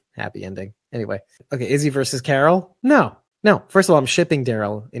end? Happy ending. Anyway. Okay, Izzy versus Carol? No. First of all, I'm shipping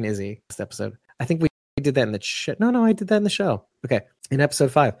Daryl and Izzy this episode. I think we did that in the show. No, I did that in the show. Okay, in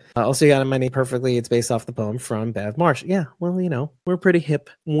episode 5. Also, you got My Name Perfectly. It's based off the poem from Bev Marsh. Yeah, well, we're pretty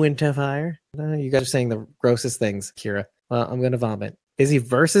hip. Winterfire. You guys are saying the grossest things, Kira. Well, I'm going to vomit. Izzy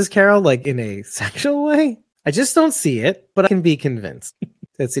versus Carol, like in a sexual way? I just don't see it, but I can be convinced.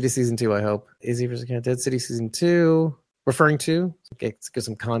 Dead City Season 2, I hope. Izzy versus Carol. Dead City Season 2. Referring to? Okay, let's give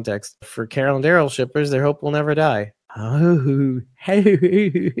some context. For Carol and Daryl shippers, their hope will never die. Oh,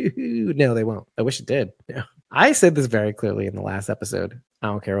 no, they won't. I wish it did. Yeah. I said this very clearly in the last episode. I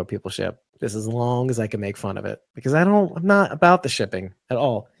don't care what people ship. Just as long as I can make fun of it, because I'm not about the shipping at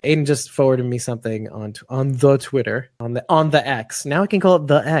all. Aiden just forwarded me something on the Twitter, on the X. Now I can call it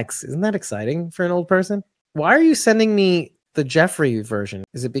the X. Isn't that exciting for an old person? Why are you sending me the Jeffrey version?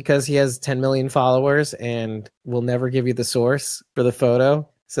 Is it because he has 10 million followers and will never give you the source for the photo?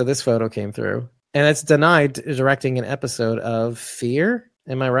 So this photo came through. And it's Denied directing an episode of Fear.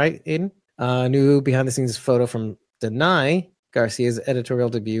 Am I right, Aiden? New behind-the-scenes photo from Denai Garcia's editorial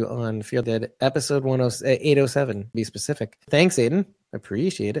debut on Fear Dead, episode 807, to be specific. Thanks, Aiden. I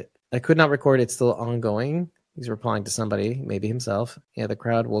appreciate it. I could not record. It's still ongoing. He's replying to somebody, maybe himself. Yeah, the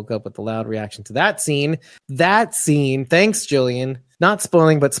crowd woke up with a loud reaction to that scene. Thanks, Jillian. Not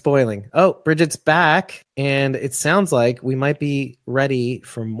spoiling, but spoiling. Oh, Bridget's back, and it sounds like we might be ready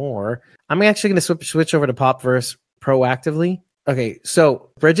for more. I'm actually going to switch over to Popverse proactively. Okay, so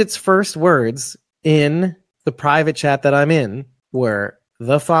Bridget's first words in the private chat that I'm in were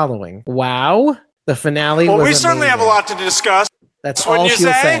the following. Wow, the finale was we certainly amazing. Have a lot to discuss. That's all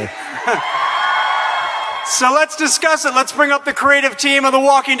she'll say. So let's discuss it. Let's bring up the creative team of The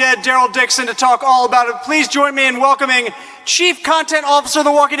Walking Dead, Daryl Dixon, to talk all about it. Please join me in welcoming Chief Content Officer of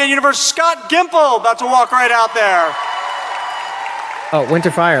The Walking Dead Universe, Scott Gimple, about to walk right out there. Oh,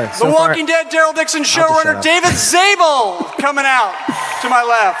 Winter Fire. The Walking Dead Daryl Dixon showrunner David Zabel coming out to my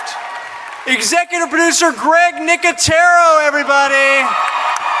left. Executive producer Greg Nicotero, everybody.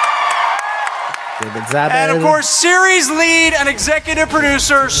 David Zabel. And of course, series lead and executive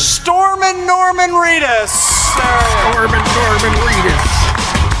producer Stormin Norman Reedus. Stormin Norman Reedus.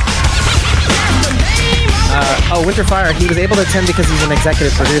 Winter Fire. He was able to attend because he's an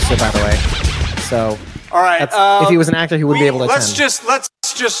executive producer, by the way. So, all right. If he was an actor, he wouldn't be able to attend.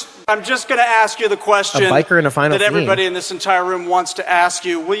 I'm just going to ask you the question a biker in a final that everybody in this entire room wants to ask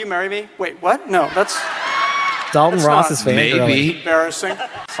you. Will you marry me? Wait, what? No, that's Dalton Ross's fan. Maybe. Embarrassing.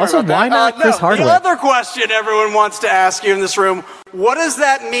 Also, why not Chris Hardwick? The other question everyone wants to ask you in this room, what does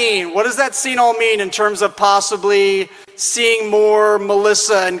that mean? What does that scene all mean in terms of possibly seeing more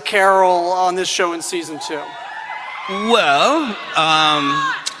Melissa and Carol on this show in season 2? Well,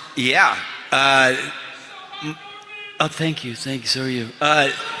 yeah. Thank you. So are you.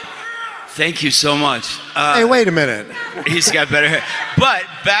 Thank you so much. Hey, wait a minute. He's got better hair. But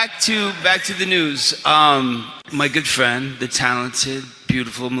back to the news. My good friend, the talented,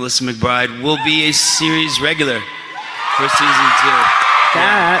 beautiful Melissa McBride, will be a series regular for season 2.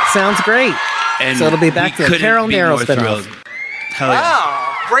 That sounds great. And so it'll be back to Carol Nero spinoff.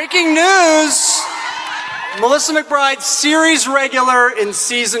 Wow! Breaking news. Melissa McBride, series regular in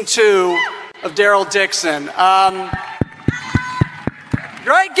season 2 of Daryl Dixon.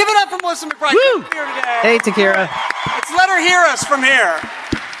 Right? Give it up for Melissa McBride. Woo! Here today. Hey, Takira. Let's let her hear us from here.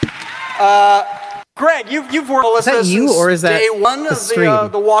 Greg, you've worked with Melissa since day one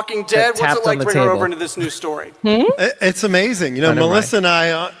of The Walking Dead. What's it like to bring her over into this new story? It's amazing. You know, Melissa and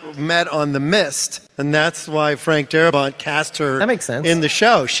I met on The Mist, and that's why Frank Darabont cast her in the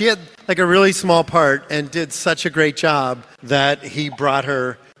show. She had like a really small part and did such a great job that he brought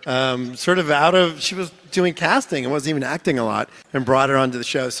her sort of out of, she was doing casting and wasn't even acting a lot, and brought her onto the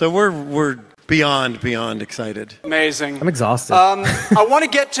show. So we're beyond excited. Amazing. I'm exhausted. I want to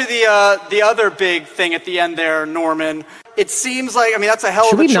get to the other big thing at the end there, Norman. It seems like, I mean, that's a hell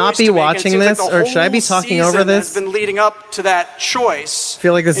of a choice. Should we not be watching this, or should I be talking over this? Has been leading up to that choice. I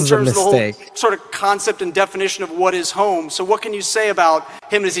feel like this is a mistake. In terms of the whole sort of concept and definition of what is home. So what can you say about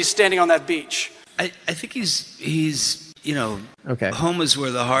him as he's standing on that beach? I think he's you know, home is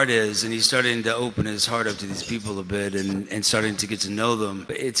where the heart is, and he's starting to open his heart up to these people a bit and starting to get to know them.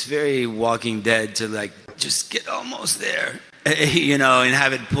 It's very Walking Dead to like just get almost there, you know, and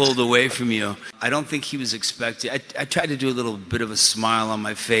have it pulled away from you. I don't think he was expecting. I tried to do a little bit of a smile on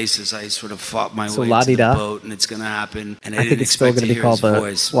my face as I sort of fought my way to the boat, and it's going to happen. And I think it's still going to be called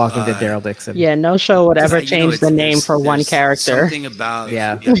the Walking Dead Daryl Dixon. Yeah, no show would ever change the name for one character. Something about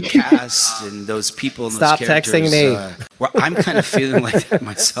the cast and those people and those characters. Stop texting me. Where I'm kind of feeling like that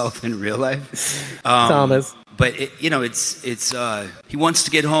myself in real life. Thomas. But he wants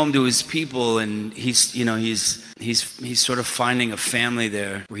to get home to his people, and he's sort of finding a family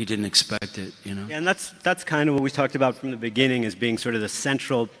there where he didn't expect it, you know. Yeah, and that's kind of what we talked about from the beginning as being sort of the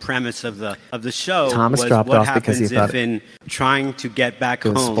central premise of the show. Thomas was dropped what off happens because he thought if in trying to get back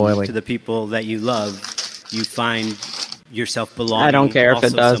home to the people that you love, you find yourself belonging. I don't care if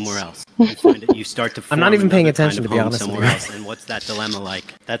it does. Somewhere else. You start to form I'm not even paying attention, to be honest somewhere else. And what's that dilemma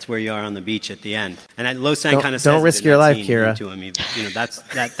like? That's where you are on the beach at the end. And Lo-Sang kind of says, don't risk your life, Kira. To him. You know,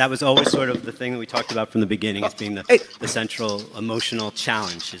 that was always sort of the thing that we talked about from the beginning as being the central emotional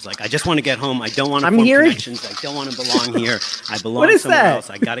challenge. Is like, I just want to get home. I don't want to form connections. I don't want to belong here. I belong somewhere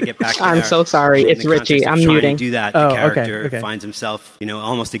else. I got to get back there. I'm so sorry. It's Richie. I'm muting. To do that, the character finds himself, you know,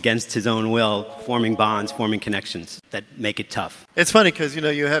 almost against his own will, forming bonds, forming connections that make it tough. It's funny because, you know,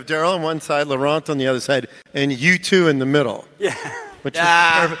 you have Daryl on one side, Laurent on the other side, and you two in the middle. Yeah.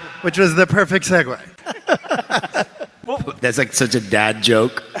 Which was the perfect segue. That's like such a dad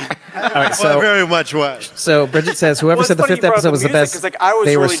joke. All right, so very much was. So Bridget says, whoever said the 5th episode was the best, like, I was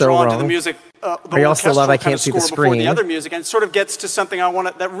they really were so drawn wrong. To the music. Are y'all still love I Can't See the Screen? The other music, and it sort of gets to something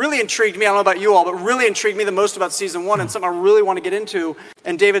that really intrigued me. I don't know about you all, but really intrigued me the most about season 1, and something I really want to get into.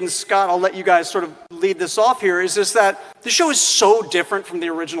 And David and Scott, I'll let you guys sort of lead this off here. Is just that the show is so different from the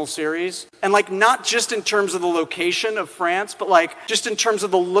original series, and like not just in terms of the location of France, but like just in terms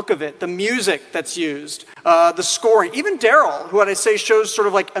of the look of it, the music that's used, the scoring. Even Daryl, who I say shows sort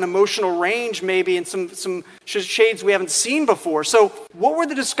of like an emotional range, maybe, and some shades we haven't seen before. So, what were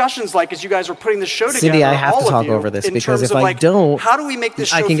the discussions like as you guys were putting the show together? Cindy, I have to talk over this because if I don't, how do we make this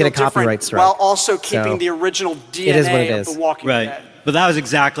show I can get a copyright strike while also keeping the original DNA of The Walking Dead? But that was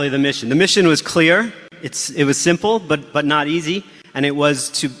exactly the mission. The mission was clear. It was simple, but not easy, and it was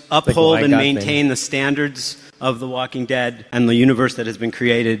to uphold and maintain the standards of The Walking Dead and the universe that has been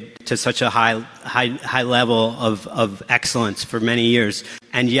created to such a high level of excellence for many years,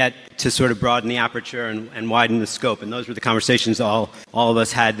 and yet to sort of broaden the aperture and widen the scope. And those were the conversations all of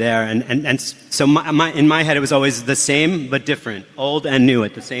us had there. And so in my head, it was always the same but different, old and new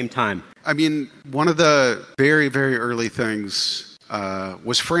at the same time. I mean, one of the very, very early things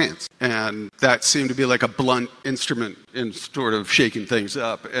was France. And that seemed to be like a blunt instrument in sort of shaking things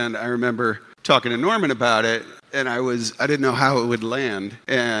up. And I remember talking to Norman about it, and I didn't know how it would land.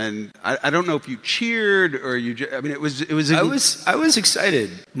 And I don't know if you cheered or it was. I was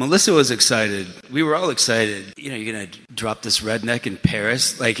excited. Melissa was excited. We were all excited. You know, you're going to drop this redneck in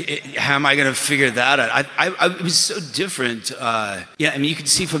Paris. How am I going to figure that out? It was so different. I mean, you can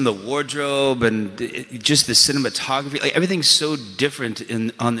see from the wardrobe and just the cinematography, everything's so different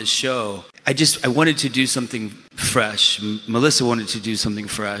on the show. I wanted to do something fresh. Melissa wanted to do something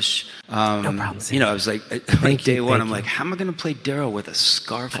fresh. No problem. I was like, day one, I'm like, how am I going to play Daryl with a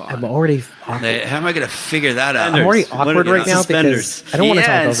scarf on? I'm already awkward. How am I going to figure that out? I'm already awkward right now because I don't want to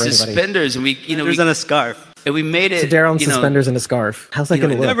talk over anybody. Suspenders, and suspenders and a scarf. And we made it. So Daryl in suspenders and a scarf. How's that going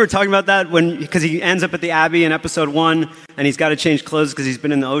to look? Remember talking about that because he ends up at the Abbey in episode 1, and he's got to change clothes because he's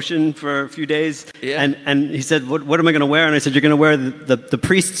been in the ocean for a few days. Yeah. And he said, "What am I going to wear?" And I said, "You're going to wear the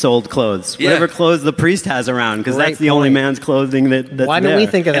priest's old clothes, whatever clothes the priest has around, because that's the only man's clothing that's Why didn't we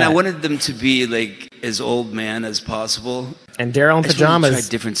think of that? And I wanted them to be as old man as possible. And Daryl in pajamas. Tried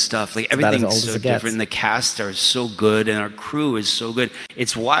different stuff. Everything's so different. The cast are so good, and our crew is so good.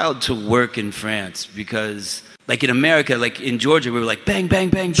 It's wild to work in France because. In America, in Georgia, we were bang, bang,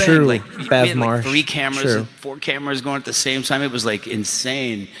 bang, bang. True. We had 3 cameras and 4 cameras going at the same time. It was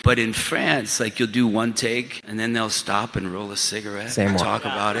insane. But in France, you'll do one take and then they'll stop and roll a cigarette and talk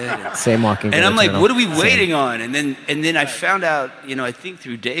about it. Same Walking Dead. And I'm like, what are we waiting on? And then I found out, I think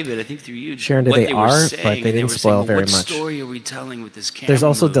through David, I think through you, Sharon, what they were are, saying. but they didn't spoil very much. What story are we telling with this camera? There's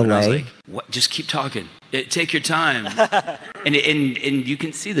also move? And I was delay. what? Just keep talking. Take your time. and you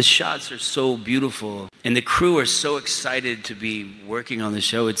can see the shots are so beautiful, and the crew are so excited to be working on the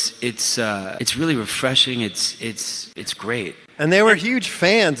show. It's really refreshing. It's great. And they were huge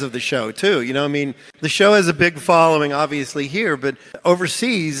fans of the show, too. The show has a big following, obviously, here, but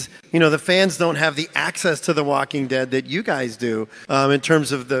overseas, the fans don't have the access to The Walking Dead that you guys do in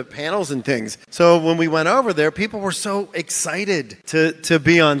terms of the panels and things. So when we went over there, people were so excited to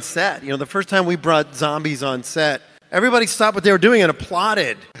be on set. The first time we brought zombies on set, everybody stopped what they were doing and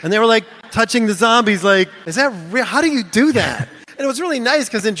applauded. And they were touching the zombies is that real? How do you do that? And it was really nice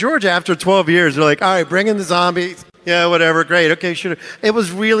because in Georgia, after 12 years, they're like, all right, bring in the zombies. Yeah, whatever, great, okay, sure. It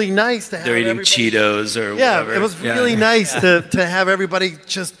was really nice to have They're eating Cheetos or whatever. Yeah, it was really nice to have everybody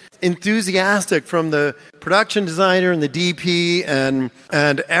just enthusiastic, from the production designer and the DP and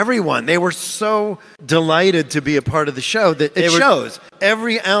everyone. They were so delighted to be a part of the show that it shows.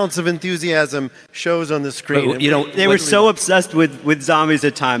 Every ounce of enthusiasm shows on the screen. But, they were so obsessed with zombies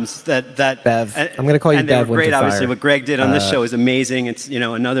at times that Bev. I'm going to call you Bev. And great, obviously. What Greg did on this show is amazing. It's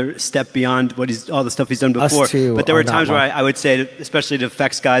another step beyond all the stuff he's done before. Us too, but there were times where I would say, especially to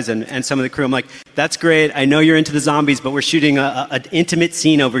effects guys and some of the crew, I'm like, that's great. I know you're into the zombies, but we're shooting an intimate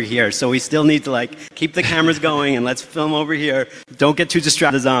scene over here, so we still need to keep the cameras going and let's film over here. Don't get too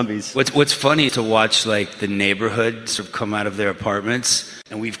distracted with the zombies. What's funny to watch the neighborhood sort of come out of their apartments,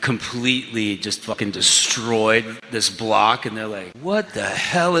 and we've completely just fucking destroyed this block, and they're like, what the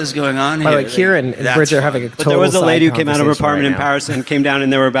hell is going on here? Kieran and Bridget are having a total But there was a lady who came out of her apartment right in Paris and came down,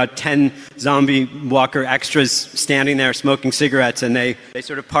 and there were about 10 zombie walker extras standing there smoking cigarettes, and they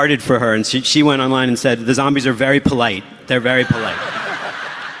sort of parted for her, and she went online and said, the zombies are very polite. They're very polite.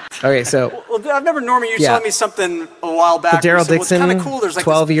 Okay, so... Well, I remember, Norman, you telling me something a while back. Daryl Dixon, kind of cool. There's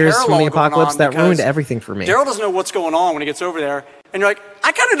 12 years from the apocalypse, that ruined everything for me. Daryl doesn't know what's going on when he gets over there. And you're like,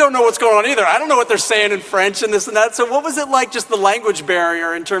 I kind of don't know what's going on either. I don't know what they're saying in French and this and that. So what was it like, just the language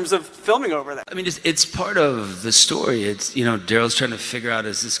barrier in terms of filming over there? I mean, it's part of the story. It's, Daryl's trying to figure out,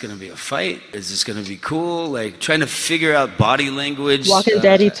 is this going to be a fight? Is this going to be cool? Trying to figure out body language. Walking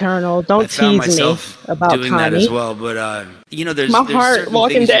Dead Eternal. Don't tease me about doing Connie. That as well. But, there's my heart,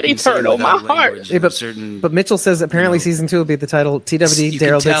 Walking Dead Eternal, my heart. Yeah, but Mitchell says apparently season 2 will be the title TWD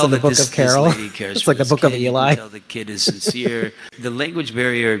Daryl Dixon, the Book of Carol. It's like the Book of Eli. You can tell the kid is sincere. The language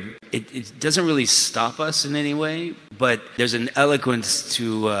barrier, it doesn't really stop us in any way, but there's an eloquence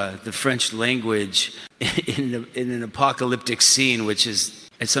to the French language in an apocalyptic scene, which is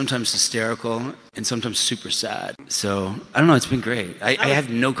sometimes hysterical, and sometimes super sad. So I don't know. It's been great. I have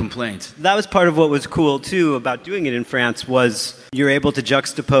no complaints. That was part of what was cool too about doing it in France was you're able to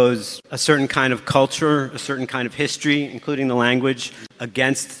juxtapose a certain kind of culture, a certain kind of history, including the language,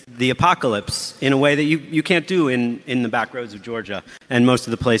 against the apocalypse in a way that you can't do in the back roads of Georgia and most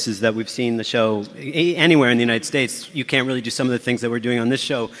of the places that we've seen the show anywhere in the United States. You can't really do some of the things that we're doing on this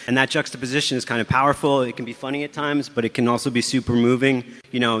show, and that juxtaposition is kind of powerful. It can be funny at times, but it can also be super moving.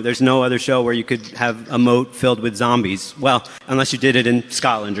 You know, there's no other show where you could have a moat filled with zombies. Well, unless you did it in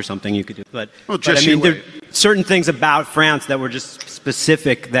Scotland or something, you could do. But I mean, there are certain things about France that were just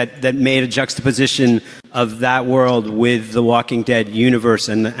specific that made a juxtaposition of that world with the Walking Dead universe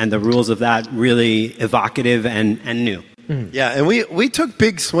and the rules of that really evocative and new. Yeah, and we took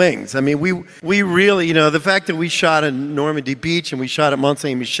big swings. I mean, we really, you know, the fact that we shot in Normandy Beach and we shot at Mont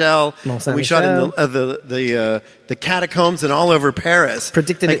Saint-Michel, we shot in the catacombs and all over Paris.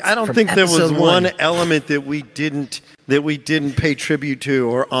 I don't think there was one element that we didn't pay tribute to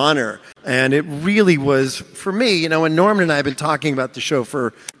or honor. And it really was, for me, you know, and Norman and I have been talking about the show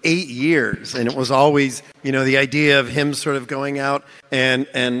for 8 years, and it was always, you know, the idea of him sort of going out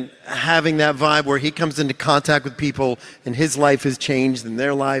and having that vibe where he comes into contact with people and his life has changed and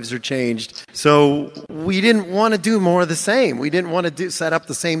their lives are changed. So we didn't want to do more of the same. We didn't want to set up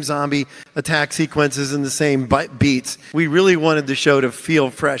the same zombie attack sequences and the same beats. We really wanted the show to feel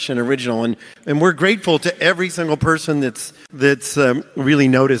fresh and original, and we're grateful to every single person that's really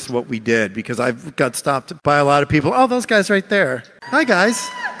noticed what we did, because I've got stopped by a lot of people. Oh, those guys right there. Hi, guys.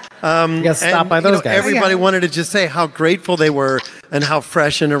 You got stopped by those guys. Everybody wanted to just say how grateful they were and how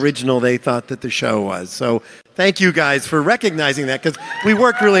fresh and original they thought that the show was. So thank you guys for recognizing that, because we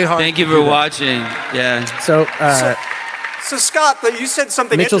worked really hard. Thank you for watching. Yeah. So Scott, you said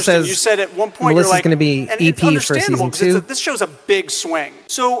something Mitchell interesting. Says you said at one point Melissa's you're like, going to be EP for season 2. This show's a big swing.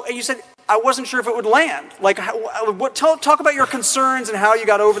 So you said, I wasn't sure if it would land. Like, talk about your concerns and how you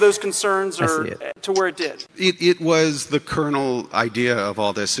got over those concerns or to where it did. It was the kernel idea of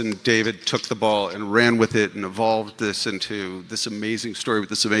all this, and David took the ball and ran with it and evolved this into this amazing story with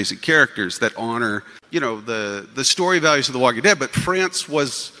this amazing characters that honor, you know, the story values of The Walking Dead. But France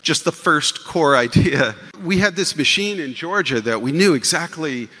was just the first core idea. We had this machine in Georgia that we knew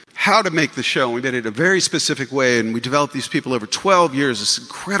exactly how to make the show. We did it in a very specific way, and we developed these people over 12 years, this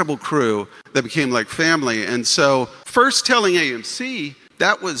incredible crew that became like family. And so first telling AMC,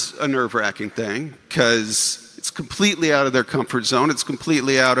 that was a nerve-wracking thing, because it's completely out of their comfort zone. It's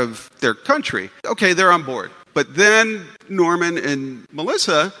completely out of their country. Okay, they're on board. But then Norman and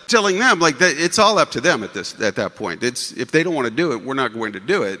Melissa telling them, like, that it's all up to them at that point. It's, if they don't want to do it, we're not going to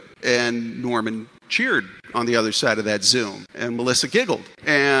do it. And Norman cheered on the other side of that Zoom, and Melissa giggled.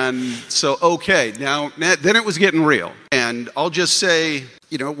 And so, okay, now then it was getting real. And I'll just say,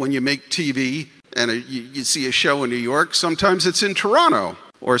 you know, when you make TV and you see a show in New York, sometimes it's in Toronto,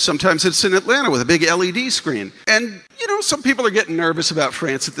 or sometimes it's in Atlanta with a big LED screen. And, you know, some people are getting nervous about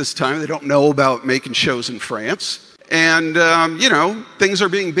France at this time. They don't know about making shows in France. And, you know, things are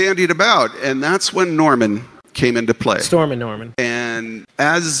being bandied about. And that's when Norman came into play. Storm and Norman. And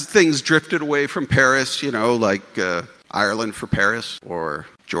as things drifted away from Paris, you know, like Ireland for Paris or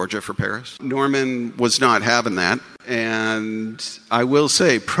Georgia for Paris, Norman was not having that. And I will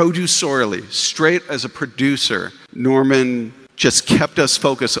say, producerially, straight as a producer, Norman just kept us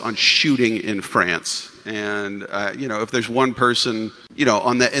focused on shooting in France. And, you know, if there's one person, you know,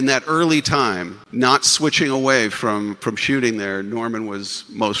 in that early time, not switching away from shooting there, Norman was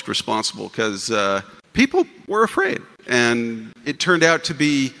most responsible, because people were afraid. And it turned out to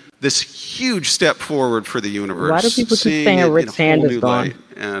be this huge step forward for the universe. Why do people keep saying Rick's hand is gone?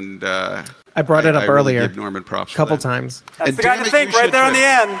 And I brought it up earlier. Give Norman props a couple times. That's the guy to think right there on the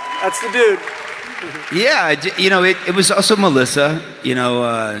end. That's the dude. Yeah, you know, it was also Melissa. You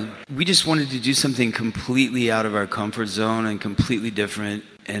know, we just wanted to do something completely out of our comfort zone and completely different.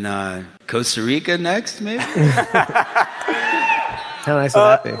 And Costa Rica next, maybe? How nice would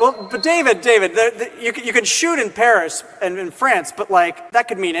that be? Well, but David, you can shoot in Paris and in France, but like that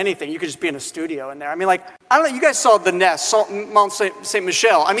could mean anything. You could just be in a studio in there. I mean, like, I don't know. You guys saw The Nest, Mont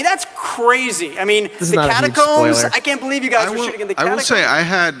Saint-Michel. I mean, that's crazy. I mean, the catacombs. I can't believe you guys were shooting in the catacombs. I will say I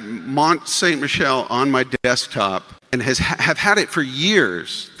had Mont Saint-Michel on my desktop and have had it for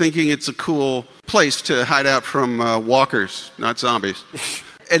years, thinking it's a cool place to hide out from walkers, not zombies.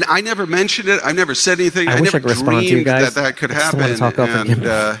 And I never mentioned it. I never said anything. I never dreamed that could happen.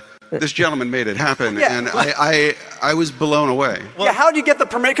 And this gentleman made it happen. Yeah, and I was blown away. Well, yeah, how do you get the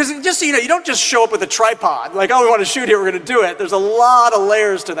permit? Because just so you know, you don't just show up with a tripod. Like, oh, we want to shoot here, we're going to do it. There's a lot of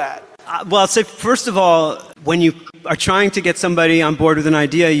layers to that. Well, I'll say, first of all, when you are trying to get somebody on board with an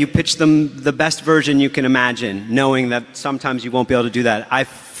idea, you pitch them the best version you can imagine, knowing that sometimes you won't be able to do that. I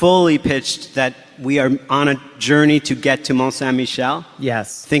fully pitched that we are on a journey to get to Mont Saint-Michel.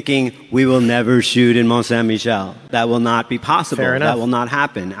 Yes. Thinking we will never shoot in Mont Saint-Michel. That will not be possible. Fair enough. That will not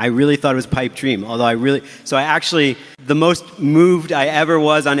happen. I really thought it was pipe dream. The most moved I ever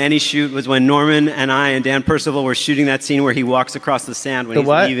was on any shoot was when Norman and I and Dan Percival were shooting that scene where he walks across the sand when he's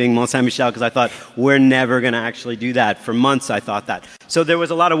leaving Mont Saint-Michel, because I thought, we're never going to actually do that. For months I thought that. So there was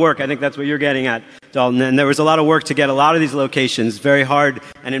a lot of work. I think that's what you're getting at, Dalton. And there was a lot of work to get a lot of these locations. Very hard.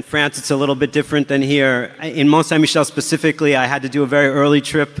 And in France, it's a little bit different than here. In Mont Saint-Michel specifically, I had to do a very early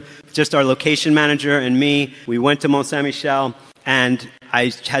trip. Just our location manager and me. We went to Mont Saint-Michel, and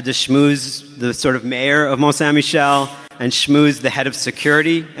I had to schmooze the sort of mayor of Mont Saint-Michel and schmooze the head of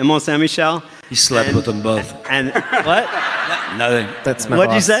security in Mont Saint-Michel. You slept with them both. And what? Nothing. That's my What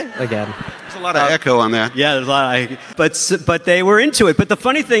did you boss say? again. There's a lot of echo on that. Yeah, there's a lot. But they were into it. But the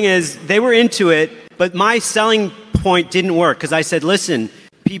funny thing is, they were into it, but my selling point didn't work, because I said, listen,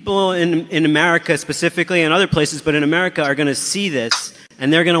 people in America specifically and other places, but in America are going to see this,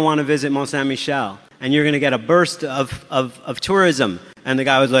 and they're going to want to visit Mont Saint-Michel. And you're going to get a burst of tourism. And the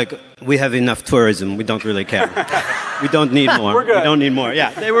guy was like, we have enough tourism. We don't really care. We don't need more. We're good. We don't need more. Yeah,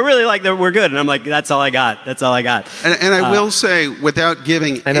 they were really like, we're good. And I'm like, that's all I got. That's all I got. And I will say, without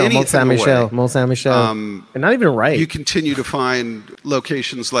giving anything Mont Saint-Michel. away, Mont Saint-Michel. And not even right. You continue to find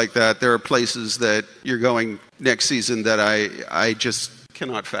locations like that. There are places that you're going next season that I just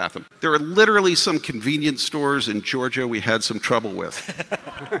cannot fathom. There are literally some convenience stores in Georgia we had some trouble with.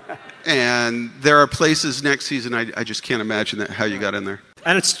 And there are places next season I just can't imagine how you got in there.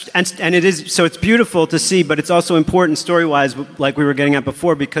 And it's beautiful to see, but it's also important story-wise, like we were getting at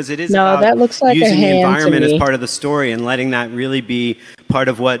before, because it is about that looks like using a hand the environment to me. as part of the story and letting that really be part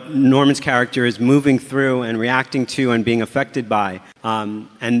of what Norman's character is moving through and reacting to and being affected by. And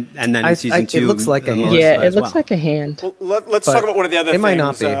then in season 2, it looks like a hand. Yeah, it looks like a hand. Well, let's talk about one of the other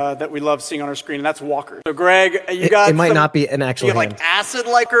things that we love seeing on our screen, and that's walkers. So, Greg, you got it might not be an actual You got hand. like acid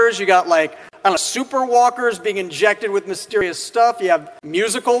likers. You got like super walkers being injected with mysterious stuff. You have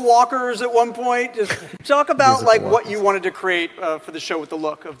musical walkers at one point. Just talk about what you wanted to create for the show with the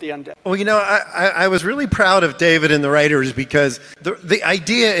look of the undead. Well, I was really proud of David and the writers, because the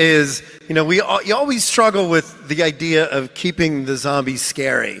idea is, you always struggle with the idea of keeping the zombies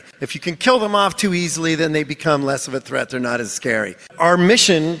scary. If you can kill them off too easily, then they become less of a threat. They're not as scary. Our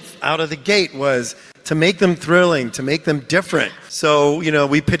mission out of the gate was to make them thrilling, to make them different. So,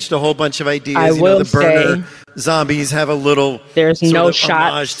 we pitched a whole bunch of ideas. The burner zombies have a little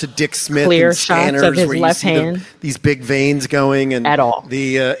homage to Dick Smith and Scanners, of his where left you see hand. these big veins going, and at all.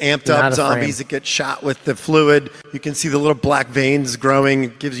 The amped up zombies that get shot with the fluid. You can see the little black veins growing.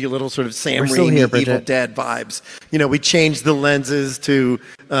 It gives you a little sort of Sam Raimi Evil Dead vibes. We changed the lenses to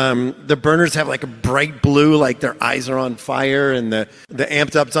the burners have like a bright blue, like their eyes are on fire, and the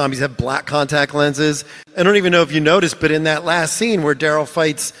amped up zombies have black contact lenses. I don't even know if you noticed, but in that last scene where Daryl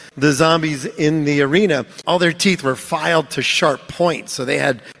fights the zombies in the arena, all their teeth were filed to sharp points, so they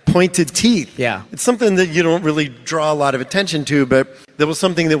had pointed teeth. Yeah. It's something that you don't really draw a lot of attention to, but that was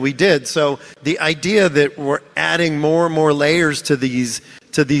something that we did. So the idea that we're adding more and more layers to these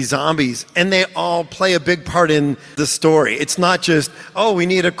zombies, and they all play a big part in the story. It's not just, we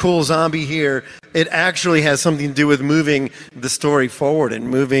need a cool zombie here. It actually has something to do with moving the story forward and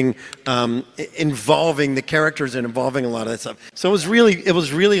involving the characters and involving a lot of that stuff. So it was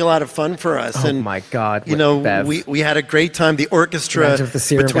really a lot of fun for us. Oh my God! We had a great time. The orchestra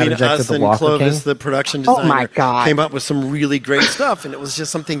between us and Clovis, the production designer, came up with some really great stuff, and it was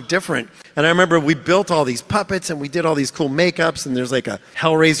just something different. And I remember we built all these puppets and we did all these cool makeups, and there's like a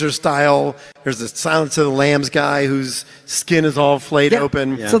Hellraiser style. There's a Silence of the Lambs guy whose skin is all flayed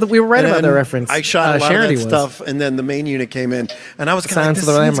open. Yeah. So that we were right about that reference. I shot a lot of that stuff, and then the main unit came in, and I was kind of like, this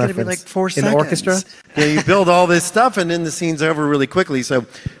scene's going to be like 4 seconds. In the orchestra? You build all this stuff, and then the scene's over really quickly. So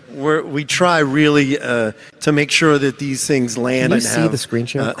we try really to make sure that these things land and have the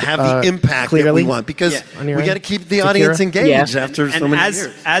screenshot have the impact that we want, because we got to keep the audience engaged after so many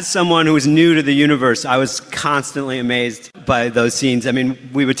years. As someone who was new to the universe, I was constantly amazed by those scenes. I mean,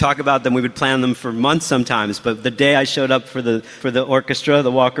 we would talk about them, we would plan them for months sometimes, but the day I showed up for the orchestra,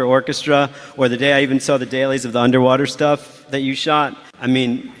 the Walker Orchestra, or the day I even saw the dailies of the underwater stuff that you shot, I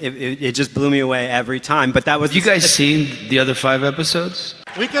mean, it just blew me away every time. But that was... You guys seen the other 5 episodes?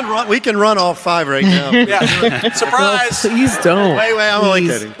 We can run all 5 right now. Yeah. Surprise! Well, please don't. Wait, I'm only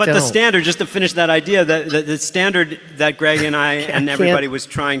kidding. But the standard, just to finish that idea, the standard that Greg and I and everybody was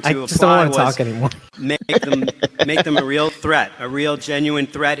trying to apply was talk anymore. make them a real threat, a real genuine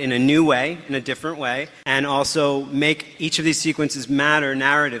threat in a new way, in a different way, and also make each of these sequences matter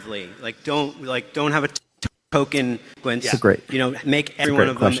narratively. Like don't have a token sequence. Make every one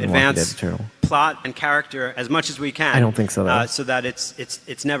of them advance plot and character as much as we can. I don't think so, though. So that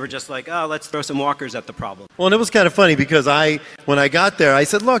it's never just like, oh, let's throw some walkers at the problem. Well, and it was kind of funny because when I got there, I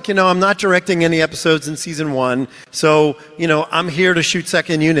said, look, I'm not directing any episodes in season 1, so, I'm here to shoot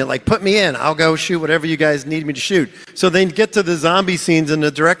second unit. Like, put me in. I'll go shoot whatever you guys need me to shoot. So they get to the zombie scenes, and the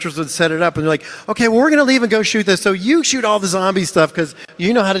directors would set it up, and they're like, okay, well, we're going to leave and go shoot this, so you shoot all the zombie stuff because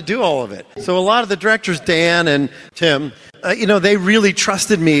you know how to do all of it. So a lot of the directors, Dan and Tim, they really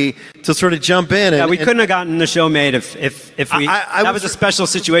trusted me to sort of jump in. We couldn't have gotten the show made if we. That was a special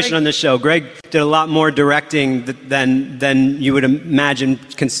situation on the show. Greg did a lot more directing than you would imagine,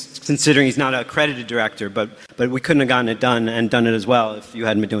 considering he's not a credited director. But we couldn't have gotten it done and done it as well if you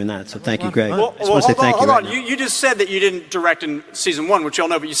hadn't been doing that. So thank you, Greg. Well, hold on. You just said that you didn't direct in season 1, which you all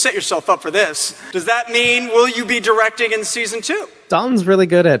know, but you set yourself up for this. Does that mean will you be directing in season 2? Dalton's really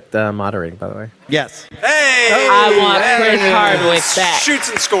good at moderating, by the way. Yes. Hey! I want Chris Hardwick back. Shoots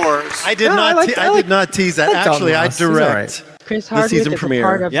and scores. I did not tease that. Actually, I direct Chris Hardwick the season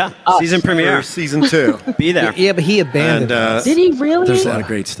premiere. Season premiere. Season 2. Be there. Yeah, but he abandoned us. Did he really? There's a lot of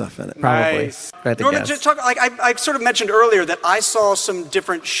great stuff in it. Probably. Nice. Norman, just talk, I sort of mentioned earlier that I saw some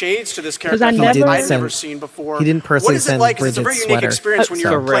different shades to this character I've never seen before. He didn't personally send Bridget's sweater. It's a very unique experience when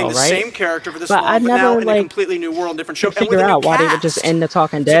you're playing the same character for this long, but now in a completely new world, different show. Figure out why they would just end The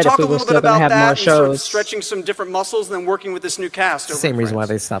Talking Dead if we were still going to have more shows. Sort of stretching some different muscles and then working with this new cast. Same reason why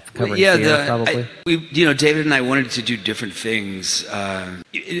they stopped covering theater, probably. David and I wanted to do different things.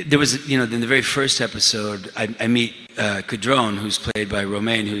 There was, in the very first episode, I meet Cadron, who's played by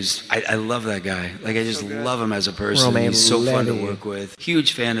Romain, I love that guy. Like, I just love him as a person. Romain He's so fun to work with.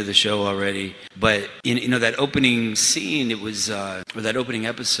 Huge fan of the show already. But, that opening scene, or that opening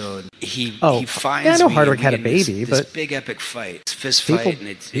episode, he finds I know me Hardwick had a baby, this but big epic fight, fist fight.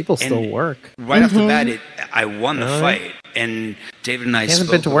 People still work. Right off the bat, I won the fight. And David and I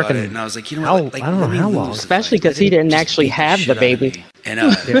spoke about it, and I was like, I don't know how long. Especially because he didn't actually have the baby. And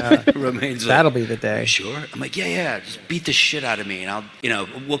Romain's that'll be the day. Sure. I'm like, yeah. Just beat the shit out of me, and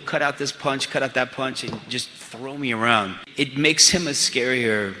we'll cut out this punch, cut out that punch, and just throw me around. It makes him a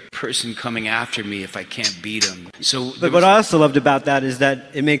scarier person coming after me if I can't beat him. So, but what I also loved about that is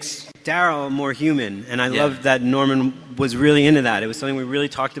that it makes Daryl more human, and I love that Norman was really into that. It was something we really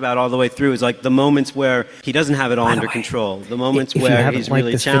talked about all the way through. It was like the moments where he doesn't have it all under control, the moments where he's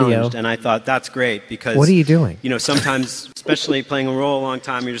really challenged, and I thought that's great because what are you doing? Sometimes, especially playing a role a long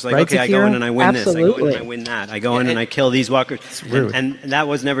time, you're just like, okay, I go in and I win this, I go in and I win that, I go in and I kill these walkers, and that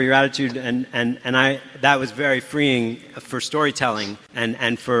was never your attitude, and that was very freeing for storytelling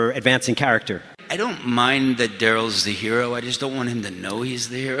and for advancing character. I don't mind that Daryl's the hero. I just don't want him to know he's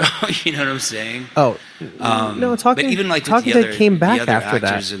the hero. You know what I'm saying? Oh, no. Talking Dead came back after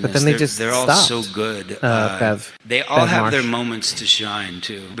that, but then they're all stopped. so good. They all Bev have Marsh. their moments to shine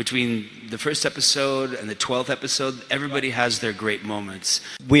too. Between the first episode and the 12th episode, everybody has their great moments.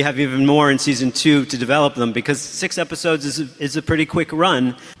 We have even more in season 2 to develop them because 6 episodes is a pretty quick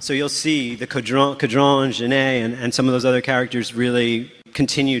run. So you'll see the Cadron, Janae, and some of those other characters really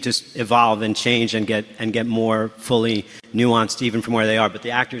continue to evolve and change and get more fully nuanced even from where they are. But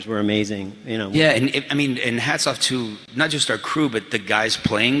the actors were amazing, Yeah, and hats off to not just our crew, but the guys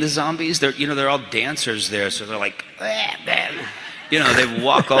playing the zombies. They're all dancers there, so they're like, they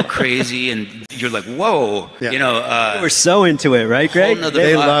walk all crazy, and you're like, whoa. They were so into it, right, Greg?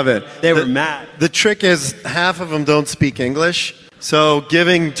 They love it. They were mad. The trick is half of them don't speak English. So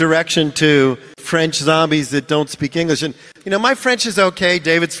giving direction to French zombies that don't speak English. And, my French is okay.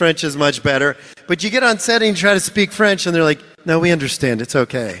 David's French is much better. But you get on set and you try to speak French, and they're like, no, we understand. It's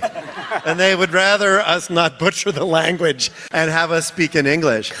okay. And they would rather us not butcher the language and have us speak in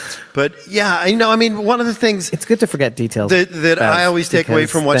English. But, one of the things... It's good to forget details. That I always take away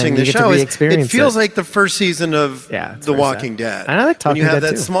from watching the show is it feels like the first season of The Walking Dead. I like Talking Dead, you have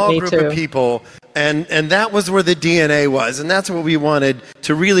that small group of people... And that was where the DNA was, and that's what we wanted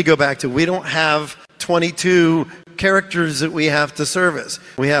to really go back to. We don't have 22 characters that we have to service.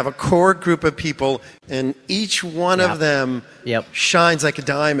 We have a core group of people, and each one of them shines like a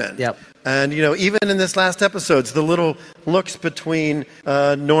diamond. Yep. And, even in this last episodes, the little looks between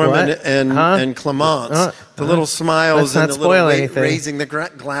Norman and Clemence, The little smiles and the little raising the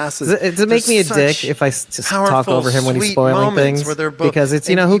glasses. Does it make me a dick if I just talk over him when he's spoiling things? Because it's,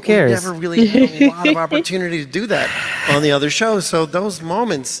 who cares? Never really had a lot of opportunity to do that on the other shows. So those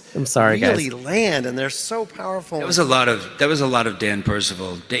moments really land, and they're so powerful. That was a lot of Dan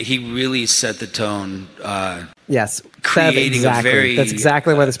Percival. He really set the tone. Yes, creating that's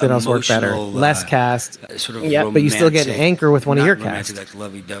exactly why the spin-offs work better. Less cast, sort of but you still get an anchor with one of your cast. Like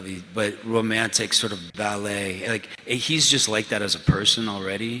lovey-dovey, but romantic sort of ballet. Like he's just like that as a person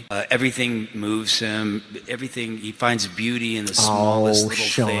already. Everything moves him. Everything, he finds beauty in the smallest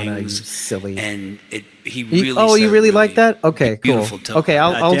little things. You silly. And he really. You really like that? Okay, cool. Tone. Okay,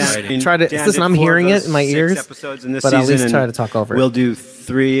 I'll just try to. Listen, I'm hearing it in my ears, episodes in this but I'll at season, least try to talk over it. We'll do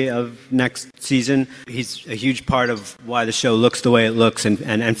 3 of next season. He's a huge part of why the show looks the way it looks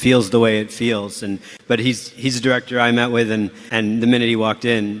and feels the way it feels. But he's a director I met with, and the minute he walked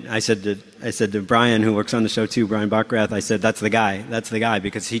in, I said to Brian, who works on the show too, Brian Bachrath, I said, that's the guy,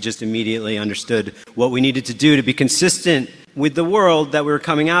 because he just immediately understood what we needed to do to be consistent with the world that we were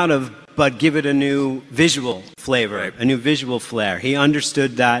coming out of, but give it a new visual flavor, a new visual flair. He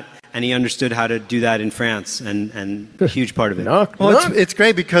understood that. And he understood how to do that in France, and a huge part of it. Well, it's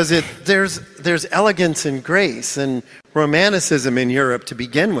great because there's elegance and grace and romanticism in Europe to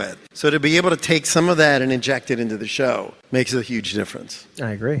begin with. So to be able to take some of that and inject it into the show makes a huge difference.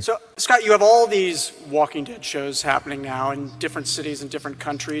 I agree. So, Scott, you have all these Walking Dead shows happening now in different cities and different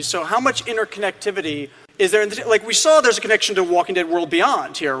countries. So how much interconnectivity is there? Like we saw, there's a connection to Walking Dead World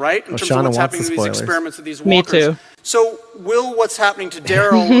Beyond here, right? In terms of what's happening with these experiments with these walkers. Me too. So will what's happening to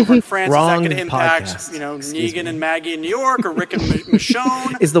Daryl over in France, is that going to impact Negan and Maggie in New York, or Rick and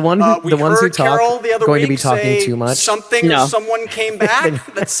Michonne? Is the ones who talk going to be talking too much? Something or someone came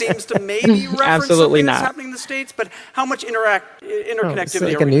back that seems to maybe reference Absolutely something not. that's happening in the States, but how much interconnectivity it's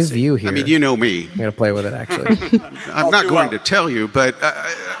like a new view here. I mean, you know me. I'm going to play with it, actually. I'm not going to tell you, but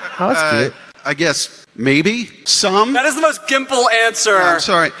that's cute. I guess maybe some. That is the most Gimple answer I'm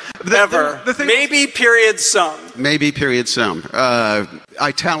sorry. ever. The thing maybe period some. Maybe period some.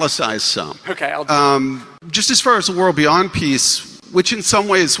 Italicize some. Okay, I'll do just as far as the World Beyond piece, which in some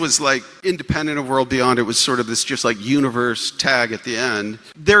ways was like independent of World Beyond, it was sort of this just like universe tag at the end.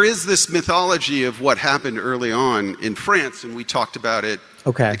 There is this mythology of what happened early on in France, and we talked about it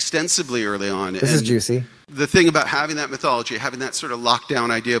extensively early on. This is juicy. The thing about having that mythology, having that sort of lockdown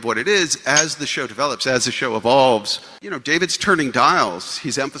idea of what it is, as the show develops, as the show evolves, David's turning dials.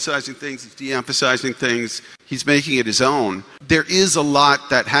 He's emphasizing things, he's de-emphasizing things, he's making it his own. There is a lot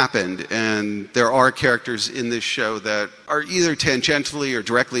that happened, and there are characters in this show that are either tangentially or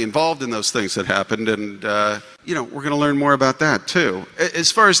directly involved in those things that happened, and we're going to learn more about that too. As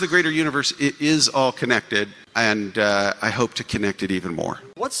far as the greater universe, it is all connected, and I hope to connect it even more.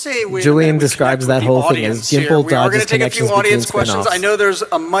 Let's say Julian describes that whole thing as Gimple dodges connections between questions. I know there's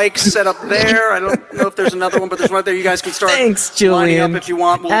a mic set up there. I don't know if there's another one, but there's one right there. You guys can start lining up if you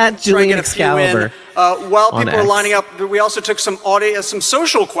want. We'll at try and get a Excalibur. few in. While people are lining up, we also took some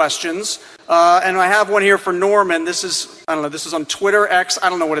social questions. And I have one here for Norman. This is on Twitter, X. I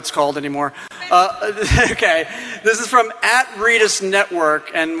don't know what it's called anymore. Okay. This is from @ReadusNetwork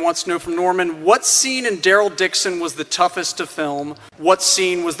and wants to know from Norman, what scene in Daryl Dixon was the toughest to film? What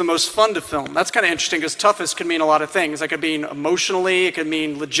scene was the most fun to film? That's kind of interesting because toughest can mean a lot of things. That could mean emotionally, it could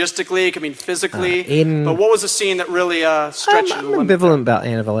mean logistically, it could mean physically. But what was the scene that really stretched you? I'm ambivalent about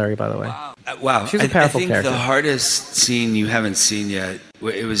Anna Valeri, by the way. Wow. She's a powerful character. The hardest scene you haven't seen yet,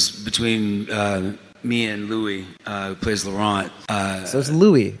 it was between me and Louis, who plays Laurent. So it's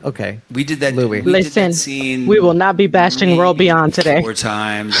Louis. Okay. We did that. Louis. Listen, scene. We will not be bashing World Beyond today. 4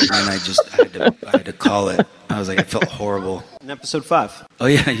 times, and then I had to call it. I was like, I felt horrible. In episode 5. Oh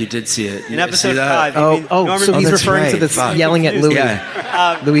yeah, you did see it. In episode 5. So he's referring to this yelling at Louis.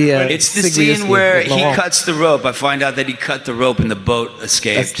 Yeah. Louis. It's the scene where he cuts the rope. I find out that he cut the rope and the boat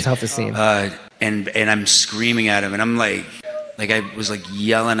escaped. That's the toughest scene. And I'm screaming at him, and I'm like I was like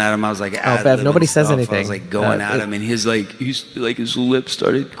yelling at him. I was like, Bev, nobody says anything. I was like going at him, and his lips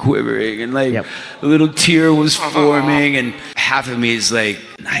started quivering, and a little tear was forming, and half of me is like,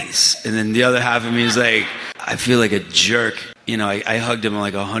 nice, and then the other half of me is like, I feel like a jerk. I hugged him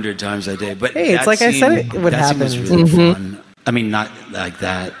like 100 times that day. But hey, it's like I said it would happen. Was really fun. I mean, not like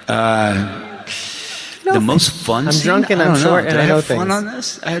that. The most fun I'm scene? drunk and I'm short and I know things. Fun on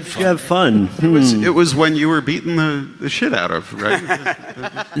this? I had fun. You have fun. It was when you were beating the shit out of, right?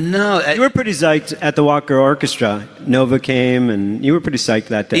 No. You were pretty psyched at the Walker Orchestra. Nova came, and you were pretty psyched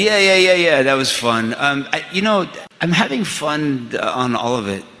that day. Yeah. That was fun. I'm having fun on all of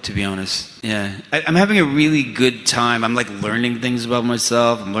it, to to be honest. Yeah. I'm having a really good time. I'm like learning things about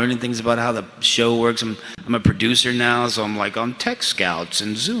myself. I'm learning things about how the show works. I'm a producer now, so I'm like on Tech Scouts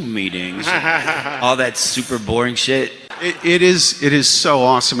and Zoom meetings, and all that super boring shit. It is so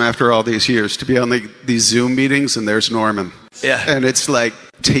awesome after all these years to be on these Zoom meetings, and there's Norman. Yeah. And it's like,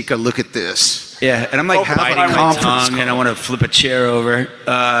 take a look at this. Yeah, and I'm like biting my tongue, and I want to flip a chair over.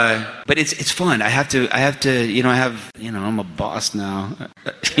 But it's fun. I'm a boss now.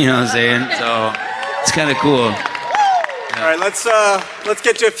 You know what I'm saying? So it's kind of cool. Yeah. All right, let's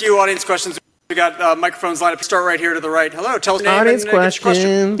get to a few audience questions. We got microphones lined up. Start right here to the right. Hello, tell us your name and your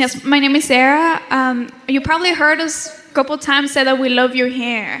question. Yes, my name is Sarah. You probably heard us a couple times say that we love your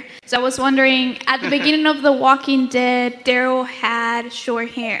hair. So I was wondering, at the beginning of The Walking Dead, Daryl had short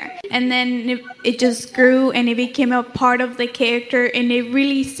hair. And then it just grew and it became a part of the character, and it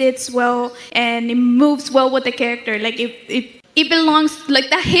really sits well and it moves well with the character. Like it belongs, like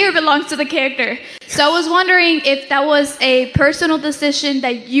that hair belongs to the character. So I was wondering if that was a personal decision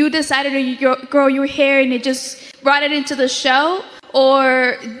that you decided to grow your hair and it just brought it into the show,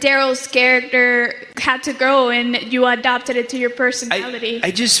 or Daryl's character had to grow and you adopted it to your personality.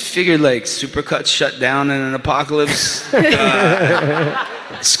 I just figured like Supercuts shut down in an apocalypse.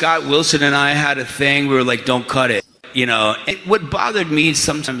 Scott Wilson and I had a thing. We were like, don't cut it. You know, what bothered me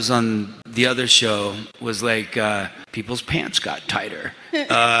sometimes on the other show was like people's pants got tighter. There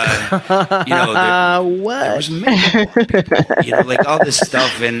was makeup, like all this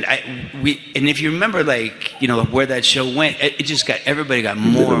stuff, and if you remember, like where that show went, it just everybody got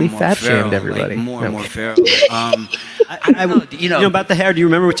more and more fat feral, shamed everybody. like more and more feral. About the hair. Do you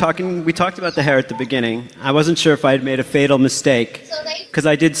remember we talked about the hair at the beginning? I wasn't sure if I had made a fatal mistake because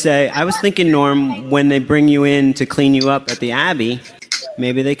I did say I was thinking, Norm, when they bring you in to clean you up at the Abbey,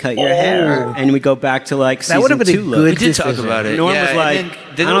 maybe they cut your hair and we go back to like season 2. That would have been a good We did talk about it. Norm was like,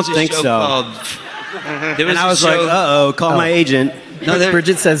 I don't think so. And I was like, call my agent. No,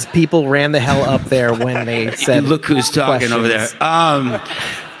 Bridget says people ran the hell up there when they said, "Look who's talking questions." over there."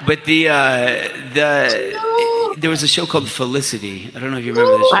 But there was a show called Felicity. I don't know if you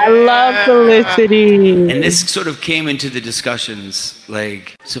remember this show. I love Felicity. And this sort of came into the discussions.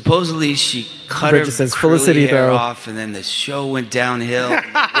 Like, supposedly she cut Bridget her says, curly Felicity, hair though. off, and then the show went downhill.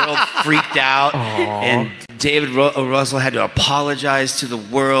 And the world freaked out, and David Russell had to apologize to the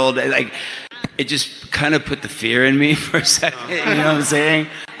world. Like, it just kind of put the fear in me for a second. You know what I'm saying?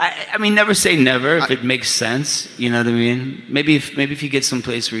 I mean, never say never if it makes sense. You know what I mean? Maybe if you get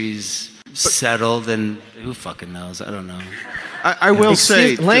someplace where he's settled, and who fucking knows? I don't know. I will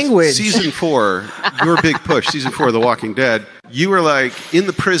say, language. Season 4, your big push, Season 4 of The Walking Dead, you were like, in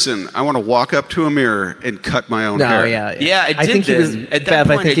the prison, I want to walk up to a mirror and cut my own hair. Yeah, I think he was at that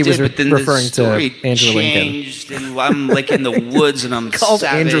point, I think he was but then referring the story to Andrew changed, Lincoln. And I'm like in the woods, and I'm Called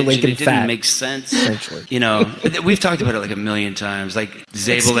savage, Andrew Lincoln and it didn't fat, make sense. Essentially. We've talked about it like a million times, like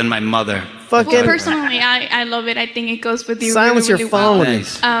Zabel and my mother. Well, personally, I love it. I think it goes with you. Silence really, your really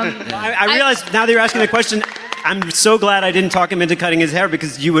phone. Well. I realized now that you're asking the question, I'm so glad I didn't talk him into cutting his hair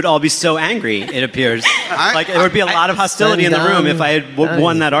because you would all be so angry, it appears. Like, there would be a lot of hostility in the room if I had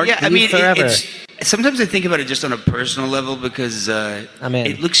won that argument. Yeah, I mean, sometimes I think about it just on a personal level because I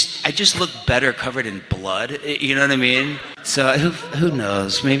just look better covered in blood. You know what I mean? So who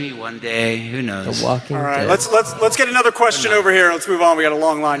knows? Maybe one day. Who knows? The Walking Dead. Let's get another question over here. Let's move on. We got a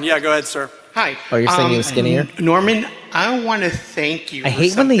long line. Yeah, go ahead, sir. Hi. Oh, you're saying he was skinnier? Norman, I want to thank you. I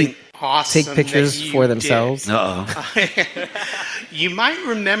hate when they take pictures for themselves. You might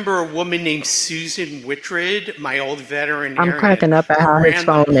remember a woman named Susan Whitred, my old veterinarian. I'm cracking up at how his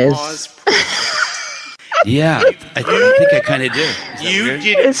phone is. Yeah, I think I kind of do.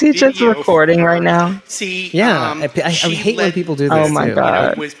 Is he just recording right now? See, I hate when people do this. Oh my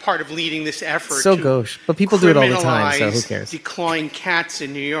God! Was part of leading this effort. So gauche, but people do it all the time. So who cares? Declawing cats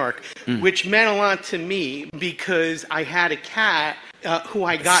in New York, which meant a lot to me because I had a cat. Who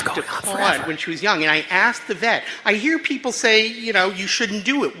I got declawed when she was young. And I asked the vet, I hear people say, you shouldn't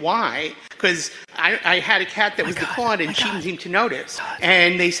do it. Why? Because I had a cat that was declawed and she didn't seem to notice.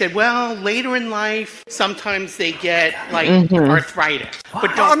 And they said, well, later in life, sometimes they get arthritis.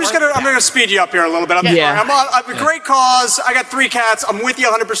 But I'm gonna speed you up here a little bit. I'm a great cause. I got 3 cats. I'm with you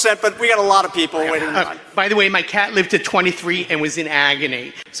 100%, but we got a lot of people waiting in line. By the way, my cat lived to 23 and was in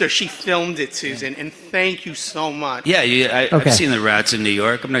agony. So she filmed it, Susan, and thank you so much. Yeah, I've seen the rats in New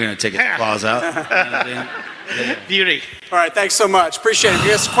York. I'm not going to take his claws out. Beauty. All right, thanks so much. Appreciate it. If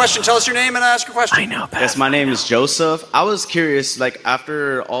you have a question, tell us your name and ask your question. I know. Yes, my name is Joseph. I was curious, like,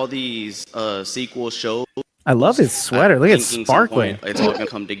 after all these sequel shows, I love his sweater. Look, it's sparkling. It's all gonna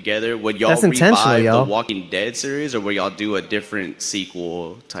come together. Would y'all That's intentional, revive y'all. the Walking Dead series, or will y'all do a different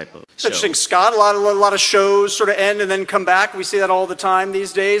sequel type of It's show? interesting, Scott. A lot of shows sort of end and then come back. We see that all the time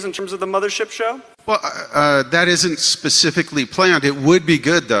these days in terms of the Mothership show. Well, that isn't specifically planned. It would be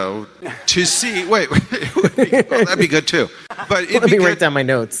good, though, to see. Wait, it would be, well, that'd be good too. But it'd Let be me good. write down my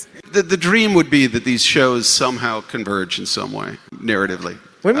notes. The dream would be that these shows somehow converge in some way, narratively.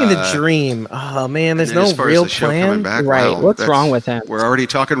 What do you mean the dream? Oh man, there's and then no as far real as the show plan. coming back, Right. wow, What's that's- wrong with him? We're already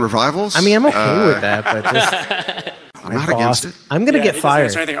talking revivals. I mean, I'm okay with that, but just I'm not against it. I'm gonna get he doesn't fired.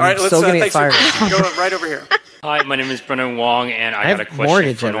 answer anything. All right, I'm let's so gonna get thanks fired. for- Go right over here. Hi, my name is Brennan Wong, and I have got a question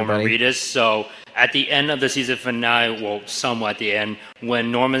mortgage, for Norman everybody. Reedus. So, at the end of the season finale, well, somewhat at the end,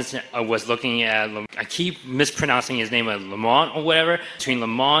 when Norman was looking at, I keep mispronouncing his name as Lamont or whatever, between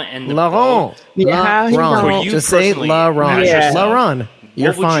Lamont and the Laurent. Yeah, he Laurent. don't. you Just say personally, Laurent. Yeah. Laurent.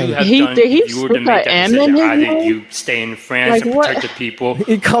 You're what would fine. you have He- done did he if you were to slip make a that M in decision? his Either name? you stay in France Like and what? protect the people,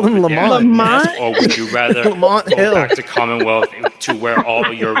 He called him over there Lamont. in Nest, Lamont? or would you rather Lamont go Hill. back to Commonwealth to where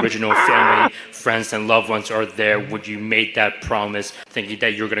all your original family, friends, and loved ones are there? Would you make that promise thinking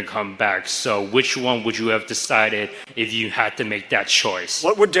that you're going to come back? So which one would you have decided if you had to make that choice?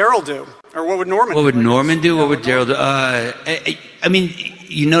 What would Daryl do? Or what would Norman What do? would Norman do? What would Daryl do? I mean,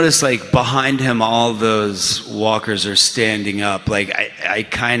 you notice like behind him, all those walkers are standing up. Like I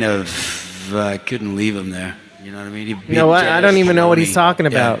kind of couldn't leave him there. You know what I mean? You know what? I don't even know what he's talking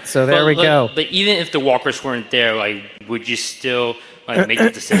about. So there we go. But even if the walkers weren't there, like, would you still make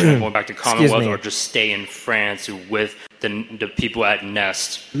the decision of going back to Commonwealth, me. or just stay in France with the people at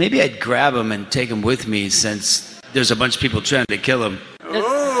Nest? Maybe I'd grab him and take him with me, since there's a bunch of people trying to kill him.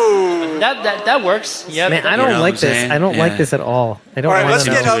 That works. Yeah, Man, I You don't know like what I'm this. saying? I don't like Yeah. this at all. I don't All right, want let's to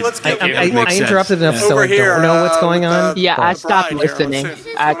get know. let's get Makes I sense. interrupted enough, so over I here. don't know what's going with on. Yeah, I the stopped bride here. listening. Let's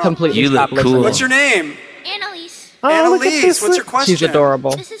see. I completely You look stopped cool. listening. What's your name? Annalise. Oh, look at Annalise, this. what's your question? She's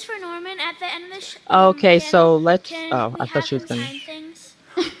adorable. This is for Norman at the end of the show. Okay, so let's. Oh, I thought she was gonna.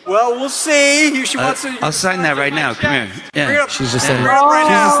 Well, we'll see. She wants to. I'll sign that right now. Come here. Bring it Yeah. up. She's just saying Bring it up right She's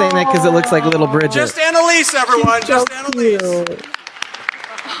now. just saying that because it looks like little Bridget. Just Annalise, everyone. Just Annalise.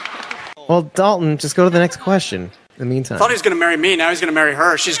 Well, Dalton, just go to the next question. In the meantime, Thought he was going to marry me. Now he's going to marry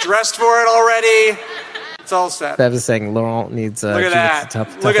her. She's dressed for it already. It's all set. Bev is saying Laurent needs. Look at Judith that. to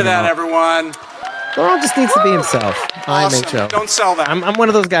tough Look at him that, up. everyone. Laurent just needs to be himself. Awesome. I'm HO. Don't sell that. I'm one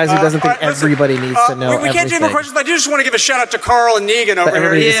of those guys who doesn't all think right, listen, everybody needs to know we can't do everything. more questions. I do just want to give a shout out to Carl and Negan over But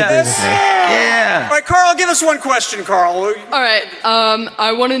everybody here. disagrees with me. Yeah. All right, Carl, give us one question, Carl. All right.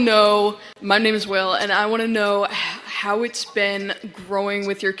 I want to know. My name is Will, and I want to know how it's been growing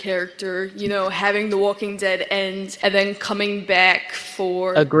with your character. You know, having The Walking Dead end and then coming back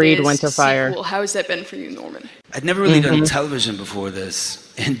for Agreed, this Winterfire. sequel. How has that been for you, Norman? I'd never really done television before this.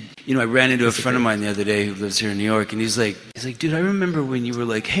 And, I ran into a friend of mine the other day who lives here in New York, and he's like, dude, I remember when you were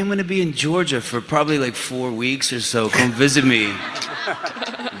like, hey, I'm going to be in Georgia for probably like 4 weeks or so. Come visit me.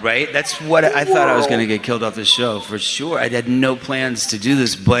 Right? That's what I thought I was going to get killed off the show, for sure. I had no plans to do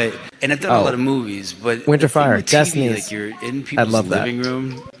this, and I've done a lot of movies, but Winterfire, the thing with TV, Destiny's. like you're in I'd people's love that. living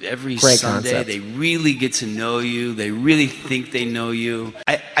room every Great Sunday. concept. They really get to know you. They really think they know you.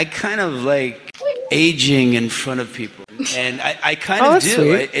 I kind of like aging in front of people. And I kind of that's do.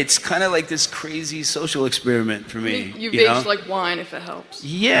 sweet. It's kind of like this crazy social experiment for me. You've you know? aged like wine, if it helps.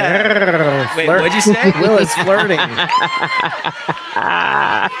 Yeah. Wait, Flirt. what'd you say? Will is flirting.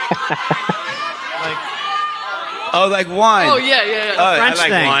 Oh, like wine. Oh yeah. Oh, French I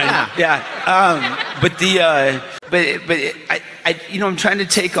like thing. wine. Yeah. But I'm trying to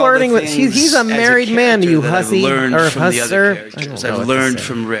take Flirting all the with- things he's a as married man, you character that hussy, I've learned or from the husser. other I characters. don't know I've what to learned say.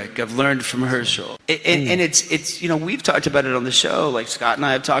 from Rick. I've learned from Herschel. And it's we've talked about it on the show. Like Scott and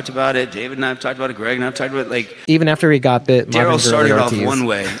I have talked about it. David and I have talked about it. Greg and I have talked about it. Like Even after he got bit, Daryl Marvin started off Ortiz. one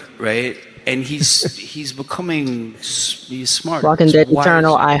way, right? And he's becoming he's smart. Walking He's Dead wise.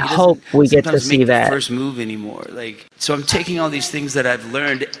 Eternal, I He doesn't hope we get to sometimes see make that. the first move anymore. Like, so I'm taking all these things that I've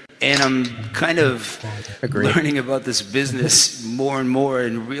learned, and I'm kind of learning about this business more and more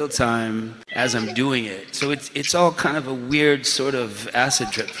in real time as I'm doing it. So it's all kind of a weird sort of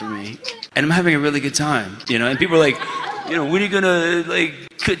acid trip for me, and I'm having a really good time. And people are like, when are you gonna like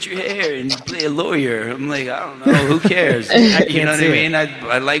cut your hair and play a lawyer? I'm like, I don't know. Who cares? You know what I mean?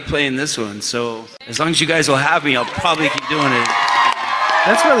 I like playing this one. So as long as you guys will have me, I'll probably keep doing it.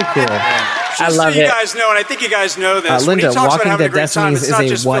 That's really cool. Just love so you it. guys know, and I think you guys know this. when he Linda, talks about Walking having a Dead great time, Destinies it's not is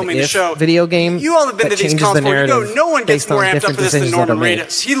just a filming the what-if show. video game You all have been that to these changes cons the before. You narrative know, no one gets based on more amped up different for this than decisions that are Norman made.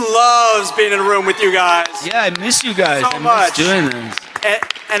 Reedus. He loves being in a room with you guys. Yeah, I miss you guys. So I miss much. doing this.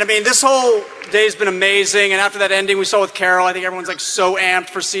 And I mean, this whole day's been amazing. And after that ending we saw with Carol, I think everyone's like so amped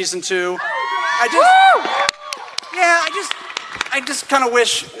for season 2. Yeah, I just kind of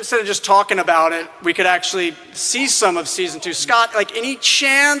wish, instead of just talking about it, we could actually see some of season 2. Scott, like, any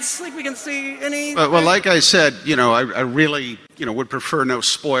chance we can see any? Well, like I said, I really, would prefer no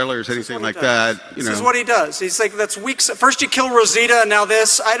spoilers, anything like that. This is what he does. He's like, that's weeks. First you kill Rosita, and now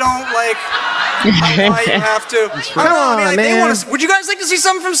this. I don't like why you have to. Come on, man. Would you guys like to see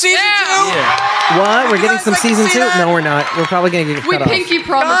something from season 2? Yeah. What? We're getting some season 2? No, we're not. We're probably going to get cut off. We pinky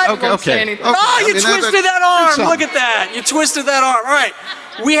promise we won't say anything. Oh, you twisted that arm. Look at that. You twisted that arm. All right.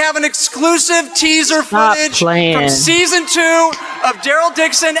 We have an exclusive teaser footage from season 2 of Daryl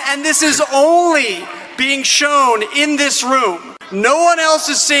Dixon, and this is only being shown in this room. No one else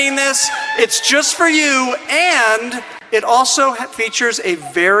is seeing this. It's just for you, and it also features a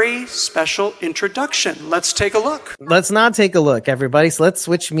very special introduction. Let's take a look. Let's not take a look, everybody. So let's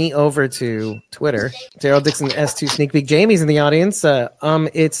switch me over to Twitter. Daryl Dixon S2 Sneak Peek. Jamie's in the audience.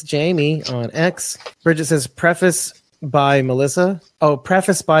 It's Jamie on X. Bridget says preface by Melissa. Oh,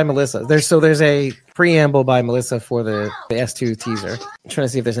 preface by Melissa. There's a preamble by Melissa for the S2 teaser. I'm trying to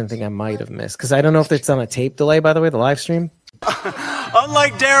see if there's anything I might have missed, because I don't know if it's on a tape delay, by the way, the live stream.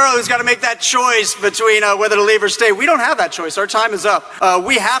 Unlike Daryl, who's got to make that choice between whether to leave or stay, we don't have that choice. Our time is up.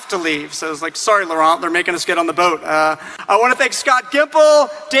 We have to leave. So it's like, sorry, Laurent, they're making us get on the boat. I want to thank Scott Gimple,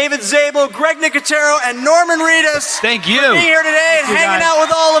 David Zabel, Greg Nicotero, and Norman Reedus. Thank you for being here today and hanging out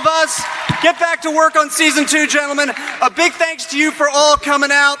with all of us. Get back to work on season 2, gentlemen. A big thanks to you for all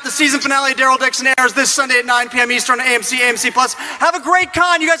coming out. The season finale of Daryl Dixon airs this Sunday at 9 p.m. Eastern on AMC Plus. Have a great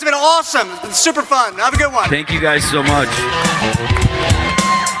con. You guys have been awesome. It's been super fun. Have a good one. Thank you guys so much.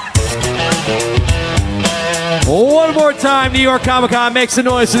 One more time, New York Comic Con. Make some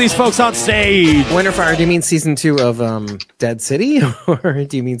noise for these folks on stage. Winterfire, do you mean season 2 of Dead City, or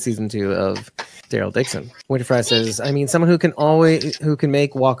do you mean season 2 of Daryl Dixon? Winterfire says, I mean, someone who can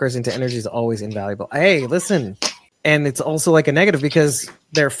make walkers into energy is always invaluable. Hey, listen. And it's also like a negative because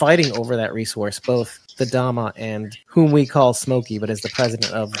they're fighting over that resource, both the Dama and whom we call Smokey, but is the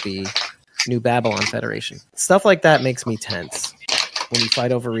president of the New Babylon Federation. Stuff like that makes me tense. When you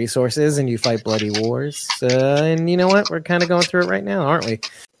fight over resources and you fight bloody wars. And you know what? We're kind of going through it right now, aren't we?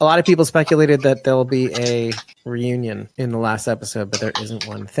 A lot of people speculated that there'll be a reunion in the last episode, but there isn't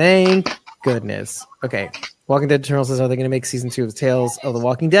one. Thank goodness. Okay. Walking Dead Eternal says, are they going to make season 2 of Tales of the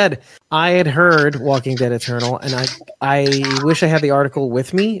Walking Dead? I had heard Walking Dead Eternal, and I wish I had the article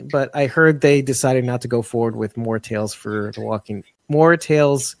with me, but I heard they decided not to go forward with more Tales for the Walking... More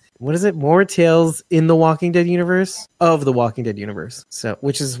Tales... What is it? More Tales in the Walking Dead universe? Of the Walking Dead universe. So,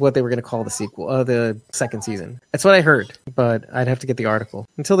 which is what they were going to call the sequel, the second season. That's what I heard, but I'd have to get the article.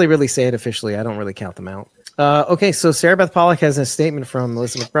 Until they really say it officially, I don't really count them out. Okay, so Sarah Beth Pollock has a statement from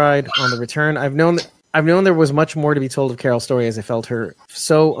Melissa McBride on the return. I've known there was much more to be told of Carol's story, as I felt her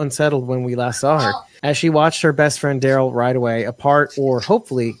so unsettled when we last saw her. As she watched her best friend Daryl ride away, apart or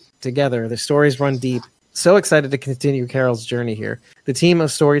hopefully together, the stories run deep. So excited to continue Carol's journey here. The team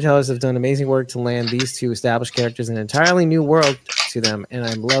of storytellers have done amazing work to land these two established characters in an entirely new world to them, and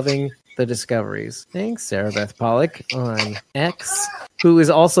I'm loving the discoveries. Thanks, Sarah Beth Pollock on X, who is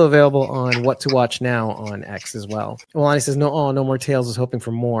also available on What to Watch Now on X as well. Alani says, no more Tales, was hoping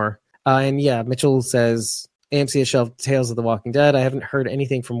for more. And yeah, Mitchell says, AMC has shelved Tales of the Walking Dead. I haven't heard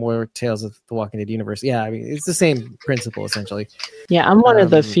anything from more Tales of the Walking Dead universe. Yeah, I mean, it's the same principle, essentially. Yeah, I'm one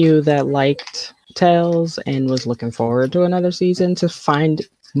of the few that liked Tales and was looking forward to another season to find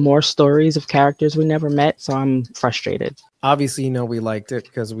more stories of characters we never met, so I'm frustrated. Obviously, we liked it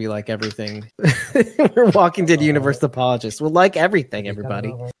because we like everything. We're Walking Dead universe apologists. We'll like everything,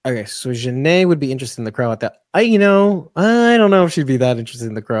 everybody. Okay, so Janae would be interested in the Croat. I don't know if she'd be that interested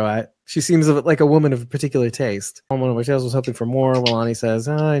in the Croat. She seems like a woman of particular taste. One of my tales was hoping for more. Walani says,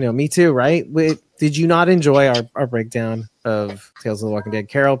 I know, me too, right? Did you not enjoy our breakdown of Tales of the Walking Dead?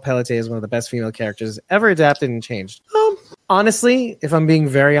 Carol Pelletier is one of the best female characters ever adapted and changed. Honestly, if I'm being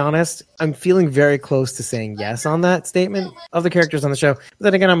very honest, I'm feeling very close to saying yes on that statement of the characters on the show. But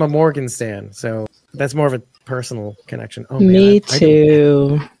then again, I'm a Morgan stan, so that's more of a personal connection. Oh, man, me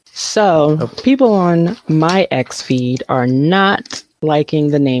too. So, people on my X feed are not liking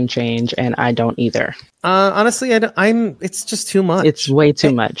the name change, and I don't either. Honestly, it's just too much. It's way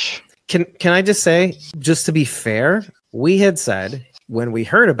too much. Can I just say, just to be fair, we had said when we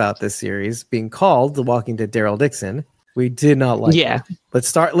heard about this series being called The Walking Dead Daryl Dixon, we did not like it. Let's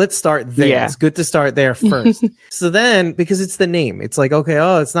start there. Yeah. It's good to start there first. So then, because it's the name, it's like, okay,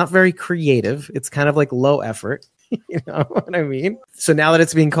 it's not very creative. It's kind of like low effort. You know what I mean? So now that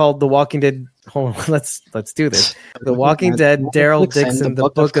it's being called The Walking Dead, hold on, let's do this. The Walking Dead, Daryl Dixon, the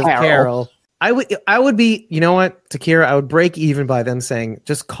Book of Carol. I would be, you know what, Takira, I would break even by them saying,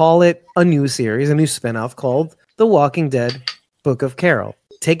 just call it a new series, a new spinoff called The Walking Dead Book of Carol.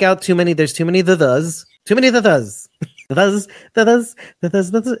 Take out too many. There's too many the-thes. Too many the-thes. The-thes.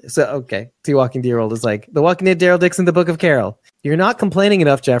 So, okay. T. Walking Deer-old is like, The Walking Dead, Daryl Dixon, The Book of Carol. You're not complaining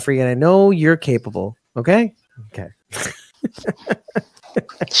enough, Jeffrey, and I know you're capable. Okay? Okay.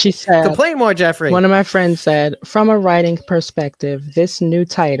 She said, complain more, Jeffrey. One of my friends said, from a writing perspective, this new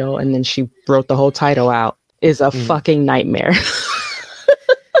title, and then she wrote the whole title out, is a fucking nightmare.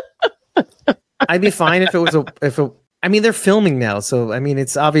 I'd be fine if it was I mean, they're filming now, so I mean,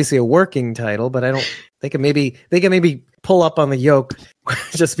 it's obviously a working title, but they can maybe pull up on the yoke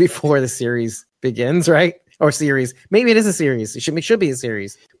just before the series begins, right? Or series. Maybe it is a series. It should be a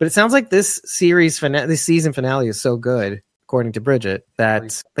series. But it sounds like this season finale is so good, according to Bridget,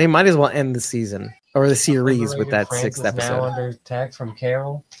 that they might as well end the season or the series with that sixth episode. Now under attack from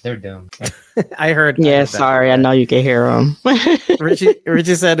Carol, they're doomed. I heard. Yeah, sorry, I know you can hear them.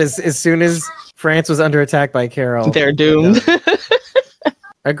 Richie said as soon as France was under attack by Carol, they're doomed.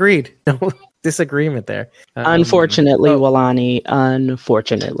 Agreed. No disagreement there. Unfortunately, Walani.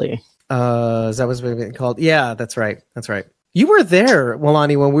 Unfortunately. Is that what's been called? Yeah, that's right. That's right. You were there,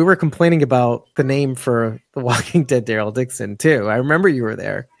 Walani, when we were complaining about the name for The Walking Dead Daryl Dixon, too. I remember you were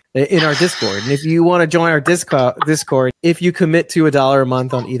there in our Discord. And if you want to join our Discord, if you commit to $1 a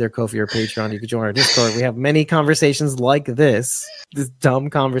month on either Ko-fi or Patreon, you can join our Discord. We have many conversations like this dumb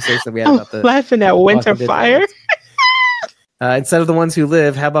conversation that we had about the laughing at Winter Fire. Instead of The Ones Who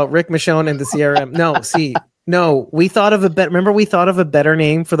Live, how about Rick Michonne and the CRM? No, we thought of remember we thought of a better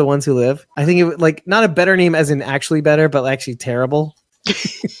name for The Ones Who Live? I think it was like not a better name as in actually better, but actually terrible.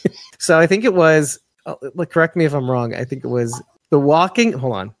 So I think it was, correct me if I'm wrong. I think it was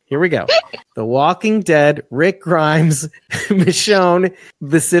hold on, here we go. The Walking Dead, Rick Grimes, Michonne,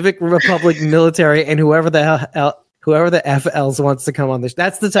 the Civic Republic military, and whoever the FLs wants to come on this.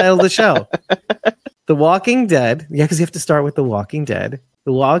 That's the title of the show. The Walking Dead. Yeah, because you have to start with The Walking Dead.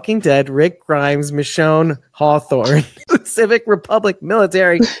 The Walking Dead, Rick Grimes, Michonne Hawthorne, the Civic Republic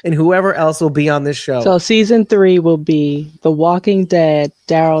military, and whoever else will be on this show. So season 3 will be The Walking Dead,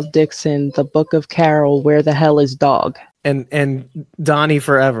 Daryl Dixon, The Book of Carol, Where the Hell is Dog? And Donnie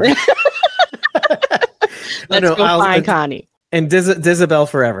forever. Let's go find Connie. And Disabel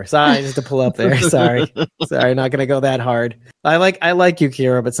forever. Sorry, just to pull up there. Sorry, not gonna go that hard. I like you,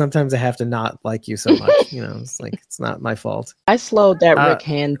 Kira, but sometimes I have to not like you so much. You know, it's not my fault. I slowed that Rick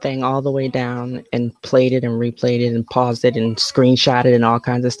Hand thing all the way down and played it and replayed it and paused it and screenshot it and all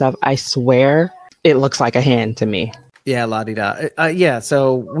kinds of stuff. I swear it looks like a hand to me. Yeah, la-di-da. Yeah,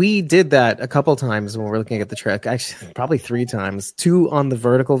 so we did that a couple times when we were looking at the track. Actually, probably 3 times. 2 on the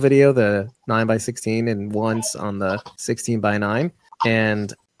vertical video, the 9x16, and once on the 16x9.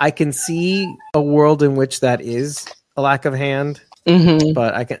 And I can see a world in which that is a lack of hand,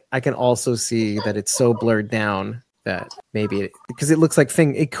 but I can also see that it's so blurred down that maybe because it looks like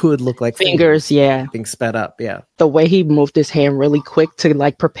it could look like fingers, yeah, being sped up, yeah. The way he moved his hand really quick to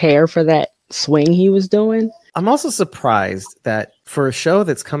like prepare for that swing he was doing. I'm also surprised that for a show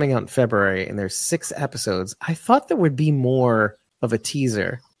that's coming out in February and there's 6 episodes, I thought there would be more of a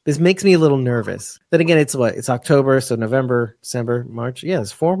teaser. This makes me a little nervous. Then again, it's October, so November, December, March. Yeah,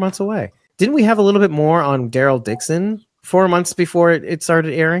 it's 4 months away. Didn't we have a little bit more on Daryl Dixon 4 months before it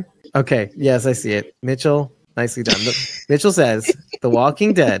started airing? Okay, yes, I see it. Mitchell, nicely done. Mitchell says, The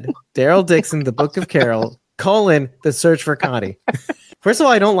Walking Dead, Daryl Dixon, The Book of Carol, The Search for Connie. First of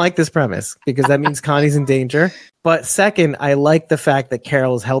all, I don't like this premise because that means Connie's in danger. But second, I like the fact that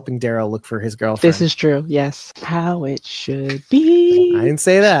Carol is helping Daryl look for his girlfriend. This is true. Yes. How it should be. I didn't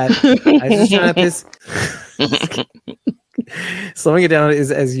say that. I was just trying to slowing it down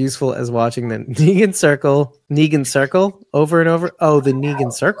is as useful as watching the Negan Circle over and over. Oh, the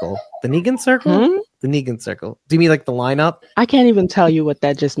Negan Circle. The Negan Circle? The Negan Circle. Do you mean like the lineup? I can't even tell you what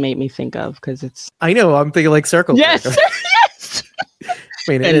that just made me think of because it's... I know. I'm thinking like Circle. Yes. Yes.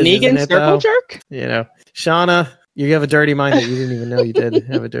 I mean, Negan Circle Jerk? You know, Shauna, you have a dirty mind that you didn't even know you did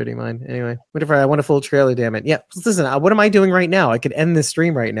have a dirty mind. Anyway, whatever. I want a full trailer, damn it. Yeah, listen, what am I doing right now? I could end this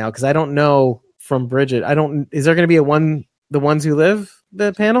stream right now because I don't know from Bridget. Is there going to be The Ones Who Live,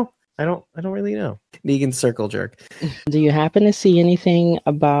 the panel? I don't really know. Negan Circle Jerk. Do you happen to see anything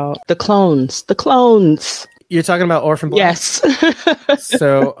about the clones? The clones. You're talking about Orphan Black? Yes.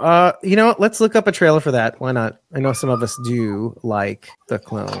 So, you know what? Let's look up a trailer for that. Why not? I know some of us do like the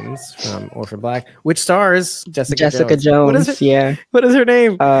clones from Orphan Black, which stars Jessica Jones. Yeah. What is her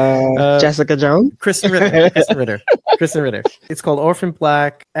name? Jessica Jones? Kristen Ritter. Kristen Ritter. It's called Orphan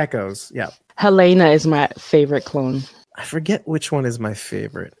Black Echoes. Yeah. Helena is my favorite clone. I forget which one is my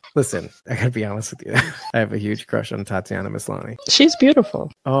favorite. Listen, I gotta be honest with you. I have a huge crush on Tatiana Maslany. She's beautiful.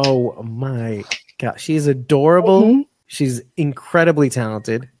 Oh my God, she's adorable. Mm-hmm. She's incredibly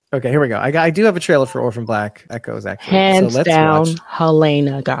talented. Okay, here we go. I do have a trailer for Orphan Black Echoes, actually. Hands so let's down, watch.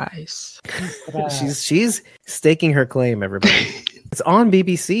 Helena, guys. she's staking her claim, everybody. It's on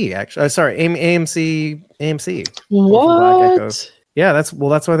BBC, actually. Sorry, AMC. What? Yeah, that's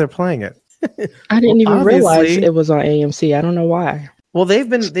why they're playing it. I didn't even realize it was on AMC. I don't know why. Well, they've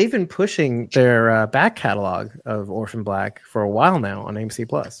been pushing their back catalog of Orphan Black for a while now on AMC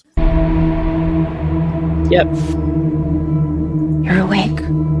Plus. Yep. You're awake.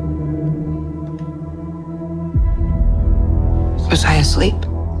 Was I asleep?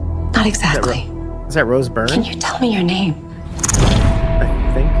 Not exactly. Is that Rose Byrne? Can you tell me your name?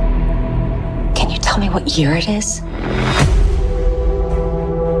 I think. Can you tell me what year it is?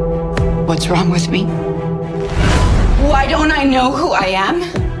 What's wrong with me? Why don't I know who I am?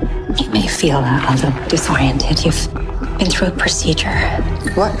 You may feel a little disoriented. You've been through a procedure.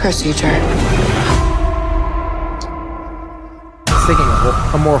 What procedure? Taking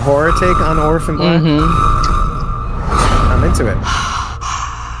a more horror take on Orphan Black. I'm into it.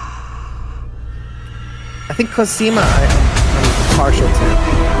 I think Cosima I'm partial to.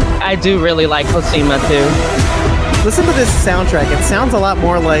 I do really like Cosima too. Listen to this soundtrack. It sounds a lot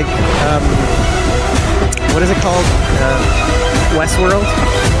more like what is it called? Westworld?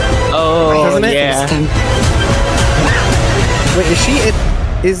 Oh, doesn't it? Yeah. Wait, is she?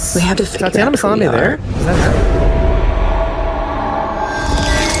 Is we have to figure Tatiana Maslany there? Is that her?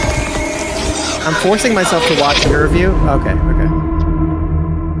 I'm forcing myself to watch your review. Okay.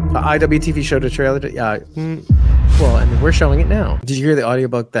 IWTV showed a trailer. Well, and we're showing it now. Did you hear the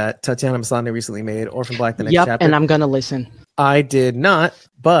audiobook that Tatiana Maslany recently made, Orphan Black, the next chapter? And I'm going to listen. I did not,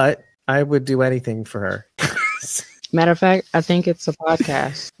 but I would do anything for her. Matter of fact, I think it's a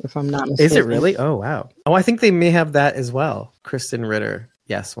podcast, if I'm not mistaken. Is it really? Oh, wow. Oh, I think they may have that as well. Kristen Ritter.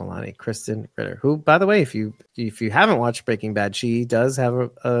 Yes, Milani. Kristen Ritter. Who, by the way, if you haven't watched Breaking Bad, she does have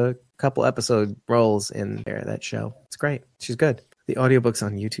a couple episode roles in there, that show. It's great. She's good. The audiobook's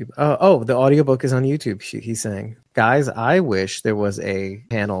on YouTube. Oh, the audiobook is on YouTube. He's saying, guys, I wish there was a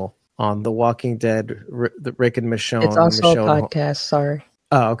panel on The Walking Dead, the Rick and Michonne. It's also a podcast, sorry.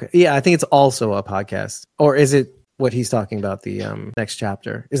 Oh, okay. Yeah, I think it's also a podcast. Or is it what he's talking about, the next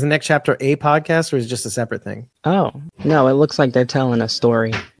chapter? Is the next chapter a podcast or is it just a separate thing? Oh, no, it looks like they're telling a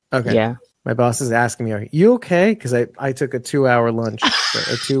story. Okay. Yeah. My boss is asking me, are you okay? Because I took a 2-hour lunch, a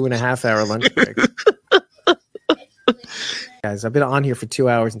 2.5-hour lunch break. Guys, I've been on here for 2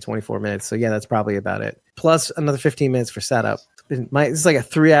 hours and 24 minutes. So yeah, that's probably about it. Plus another 15 minutes for setup. This is like a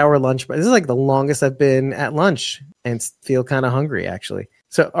 3-hour lunch, but this is like the longest I've been at lunch and feel kind of hungry, actually.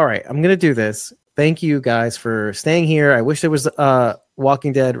 So, all right, I'm going to do this. Thank you guys for staying here. I wish there was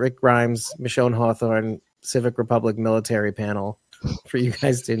Walking Dead, Rick Grimes, Michonne Hawthorne, Civic Republic military panel for you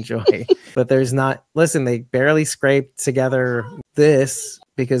guys to enjoy. But there's not. Listen, they barely scraped together this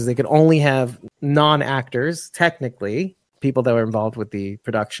because they could only have non-actors, technically, people that were involved with the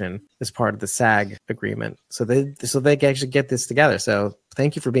production as part of the SAG agreement. So they can actually get this together. So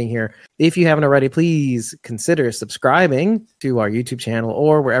thank you for being here. If you haven't already, please consider subscribing to our YouTube channel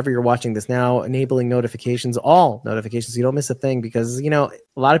or wherever you're watching this now, enabling notifications, all notifications, so you don't miss a thing, because, you know,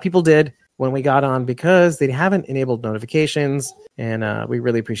 a lot of people did when we got on because they haven't enabled notifications, and we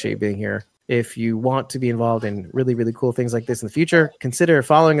really appreciate you being here. If you want to be involved in really, really cool things like this in the future, consider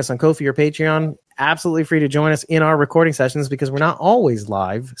following us on Ko-fi or Patreon. Absolutely free to join us in our recording sessions because we're not always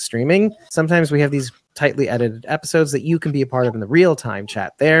live streaming. Sometimes we have these tightly edited episodes that you can be a part of in the real-time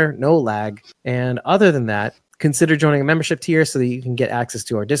chat there, no lag. And other than that, consider joining a membership tier so that you can get access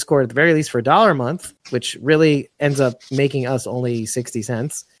to our Discord, at the very least for $1 a month, which really ends up making us only 60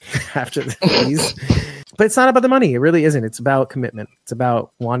 cents after the fees. But it's not about the money. It really isn't. It's about commitment. It's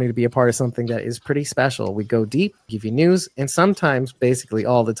about wanting to be a part of something that is pretty special. We go deep, give you news, and sometimes, basically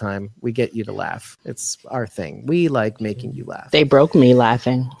all the time, we get you to laugh. It's our thing. We like making you laugh. They broke me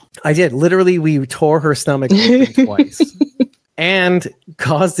laughing. I did. Literally, we tore her stomach open twice and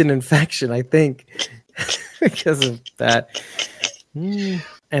caused an infection, I think, because of that.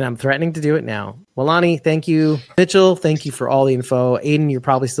 And I'm threatening to do it now. Walani, thank you. Mitchell, thank you for all the info. Aiden, you're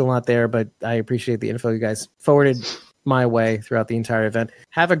probably still not there, but I appreciate the info you guys forwarded my way throughout the entire event.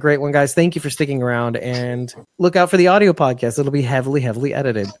 Have a great one, guys. Thank you for sticking around, and look out for the audio podcast. It'll be heavily, heavily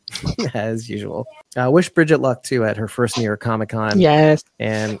edited, as usual. Wish Bridget luck, too, at her first New York Comic-Con. Yes.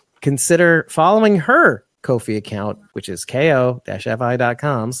 And consider following her Ko-fi account, which is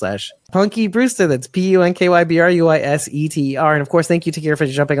ko-fi.com/Punky Brewster. That's PUNKYBRUISETER. And of course, thank you to Kira for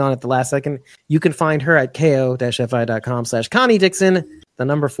jumping on at the last second. You can find her at ko-fi.com/Connie Dixon, the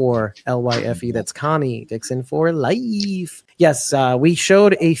number 4 LYFE. That's Connie Dixon for life. Yes, we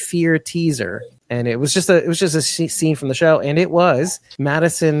showed a Fear teaser, And it was just a scene from the show, and it was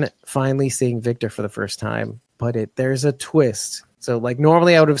Madison finally seeing Victor for the first time. But there's a twist. So like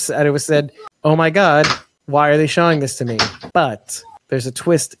normally I would have said, "Oh my God, why are they showing this to me?" But there's a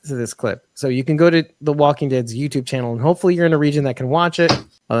twist to this clip. So you can go to The Walking Dead's YouTube channel, and hopefully you're in a region that can watch it.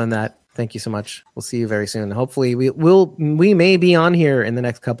 Other than that, thank you so much. We'll see you very soon. Hopefully we may be on here in the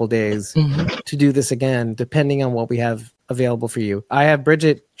next couple days to do this again, depending on what we have available for you. I have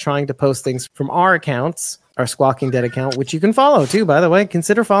Bridget trying to post things from our accounts, our Squawking Dead account, which you can follow too, by the way.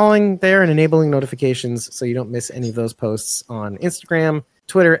 Consider following there and enabling notifications so you don't miss any of those posts on Instagram,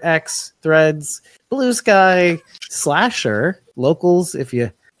 Twitter, X, Threads, Blue Sky, Slasher, Locals, if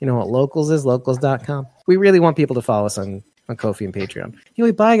you know what Locals is, locals.com. We really want people to follow us on Ko-fi and Patreon.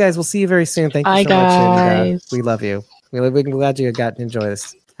 Anyway, bye guys. We'll see you very soon. Thank you so much. And, we love you. We're glad you got to enjoy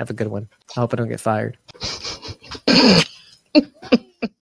this. Have a good one. I hope I don't get fired.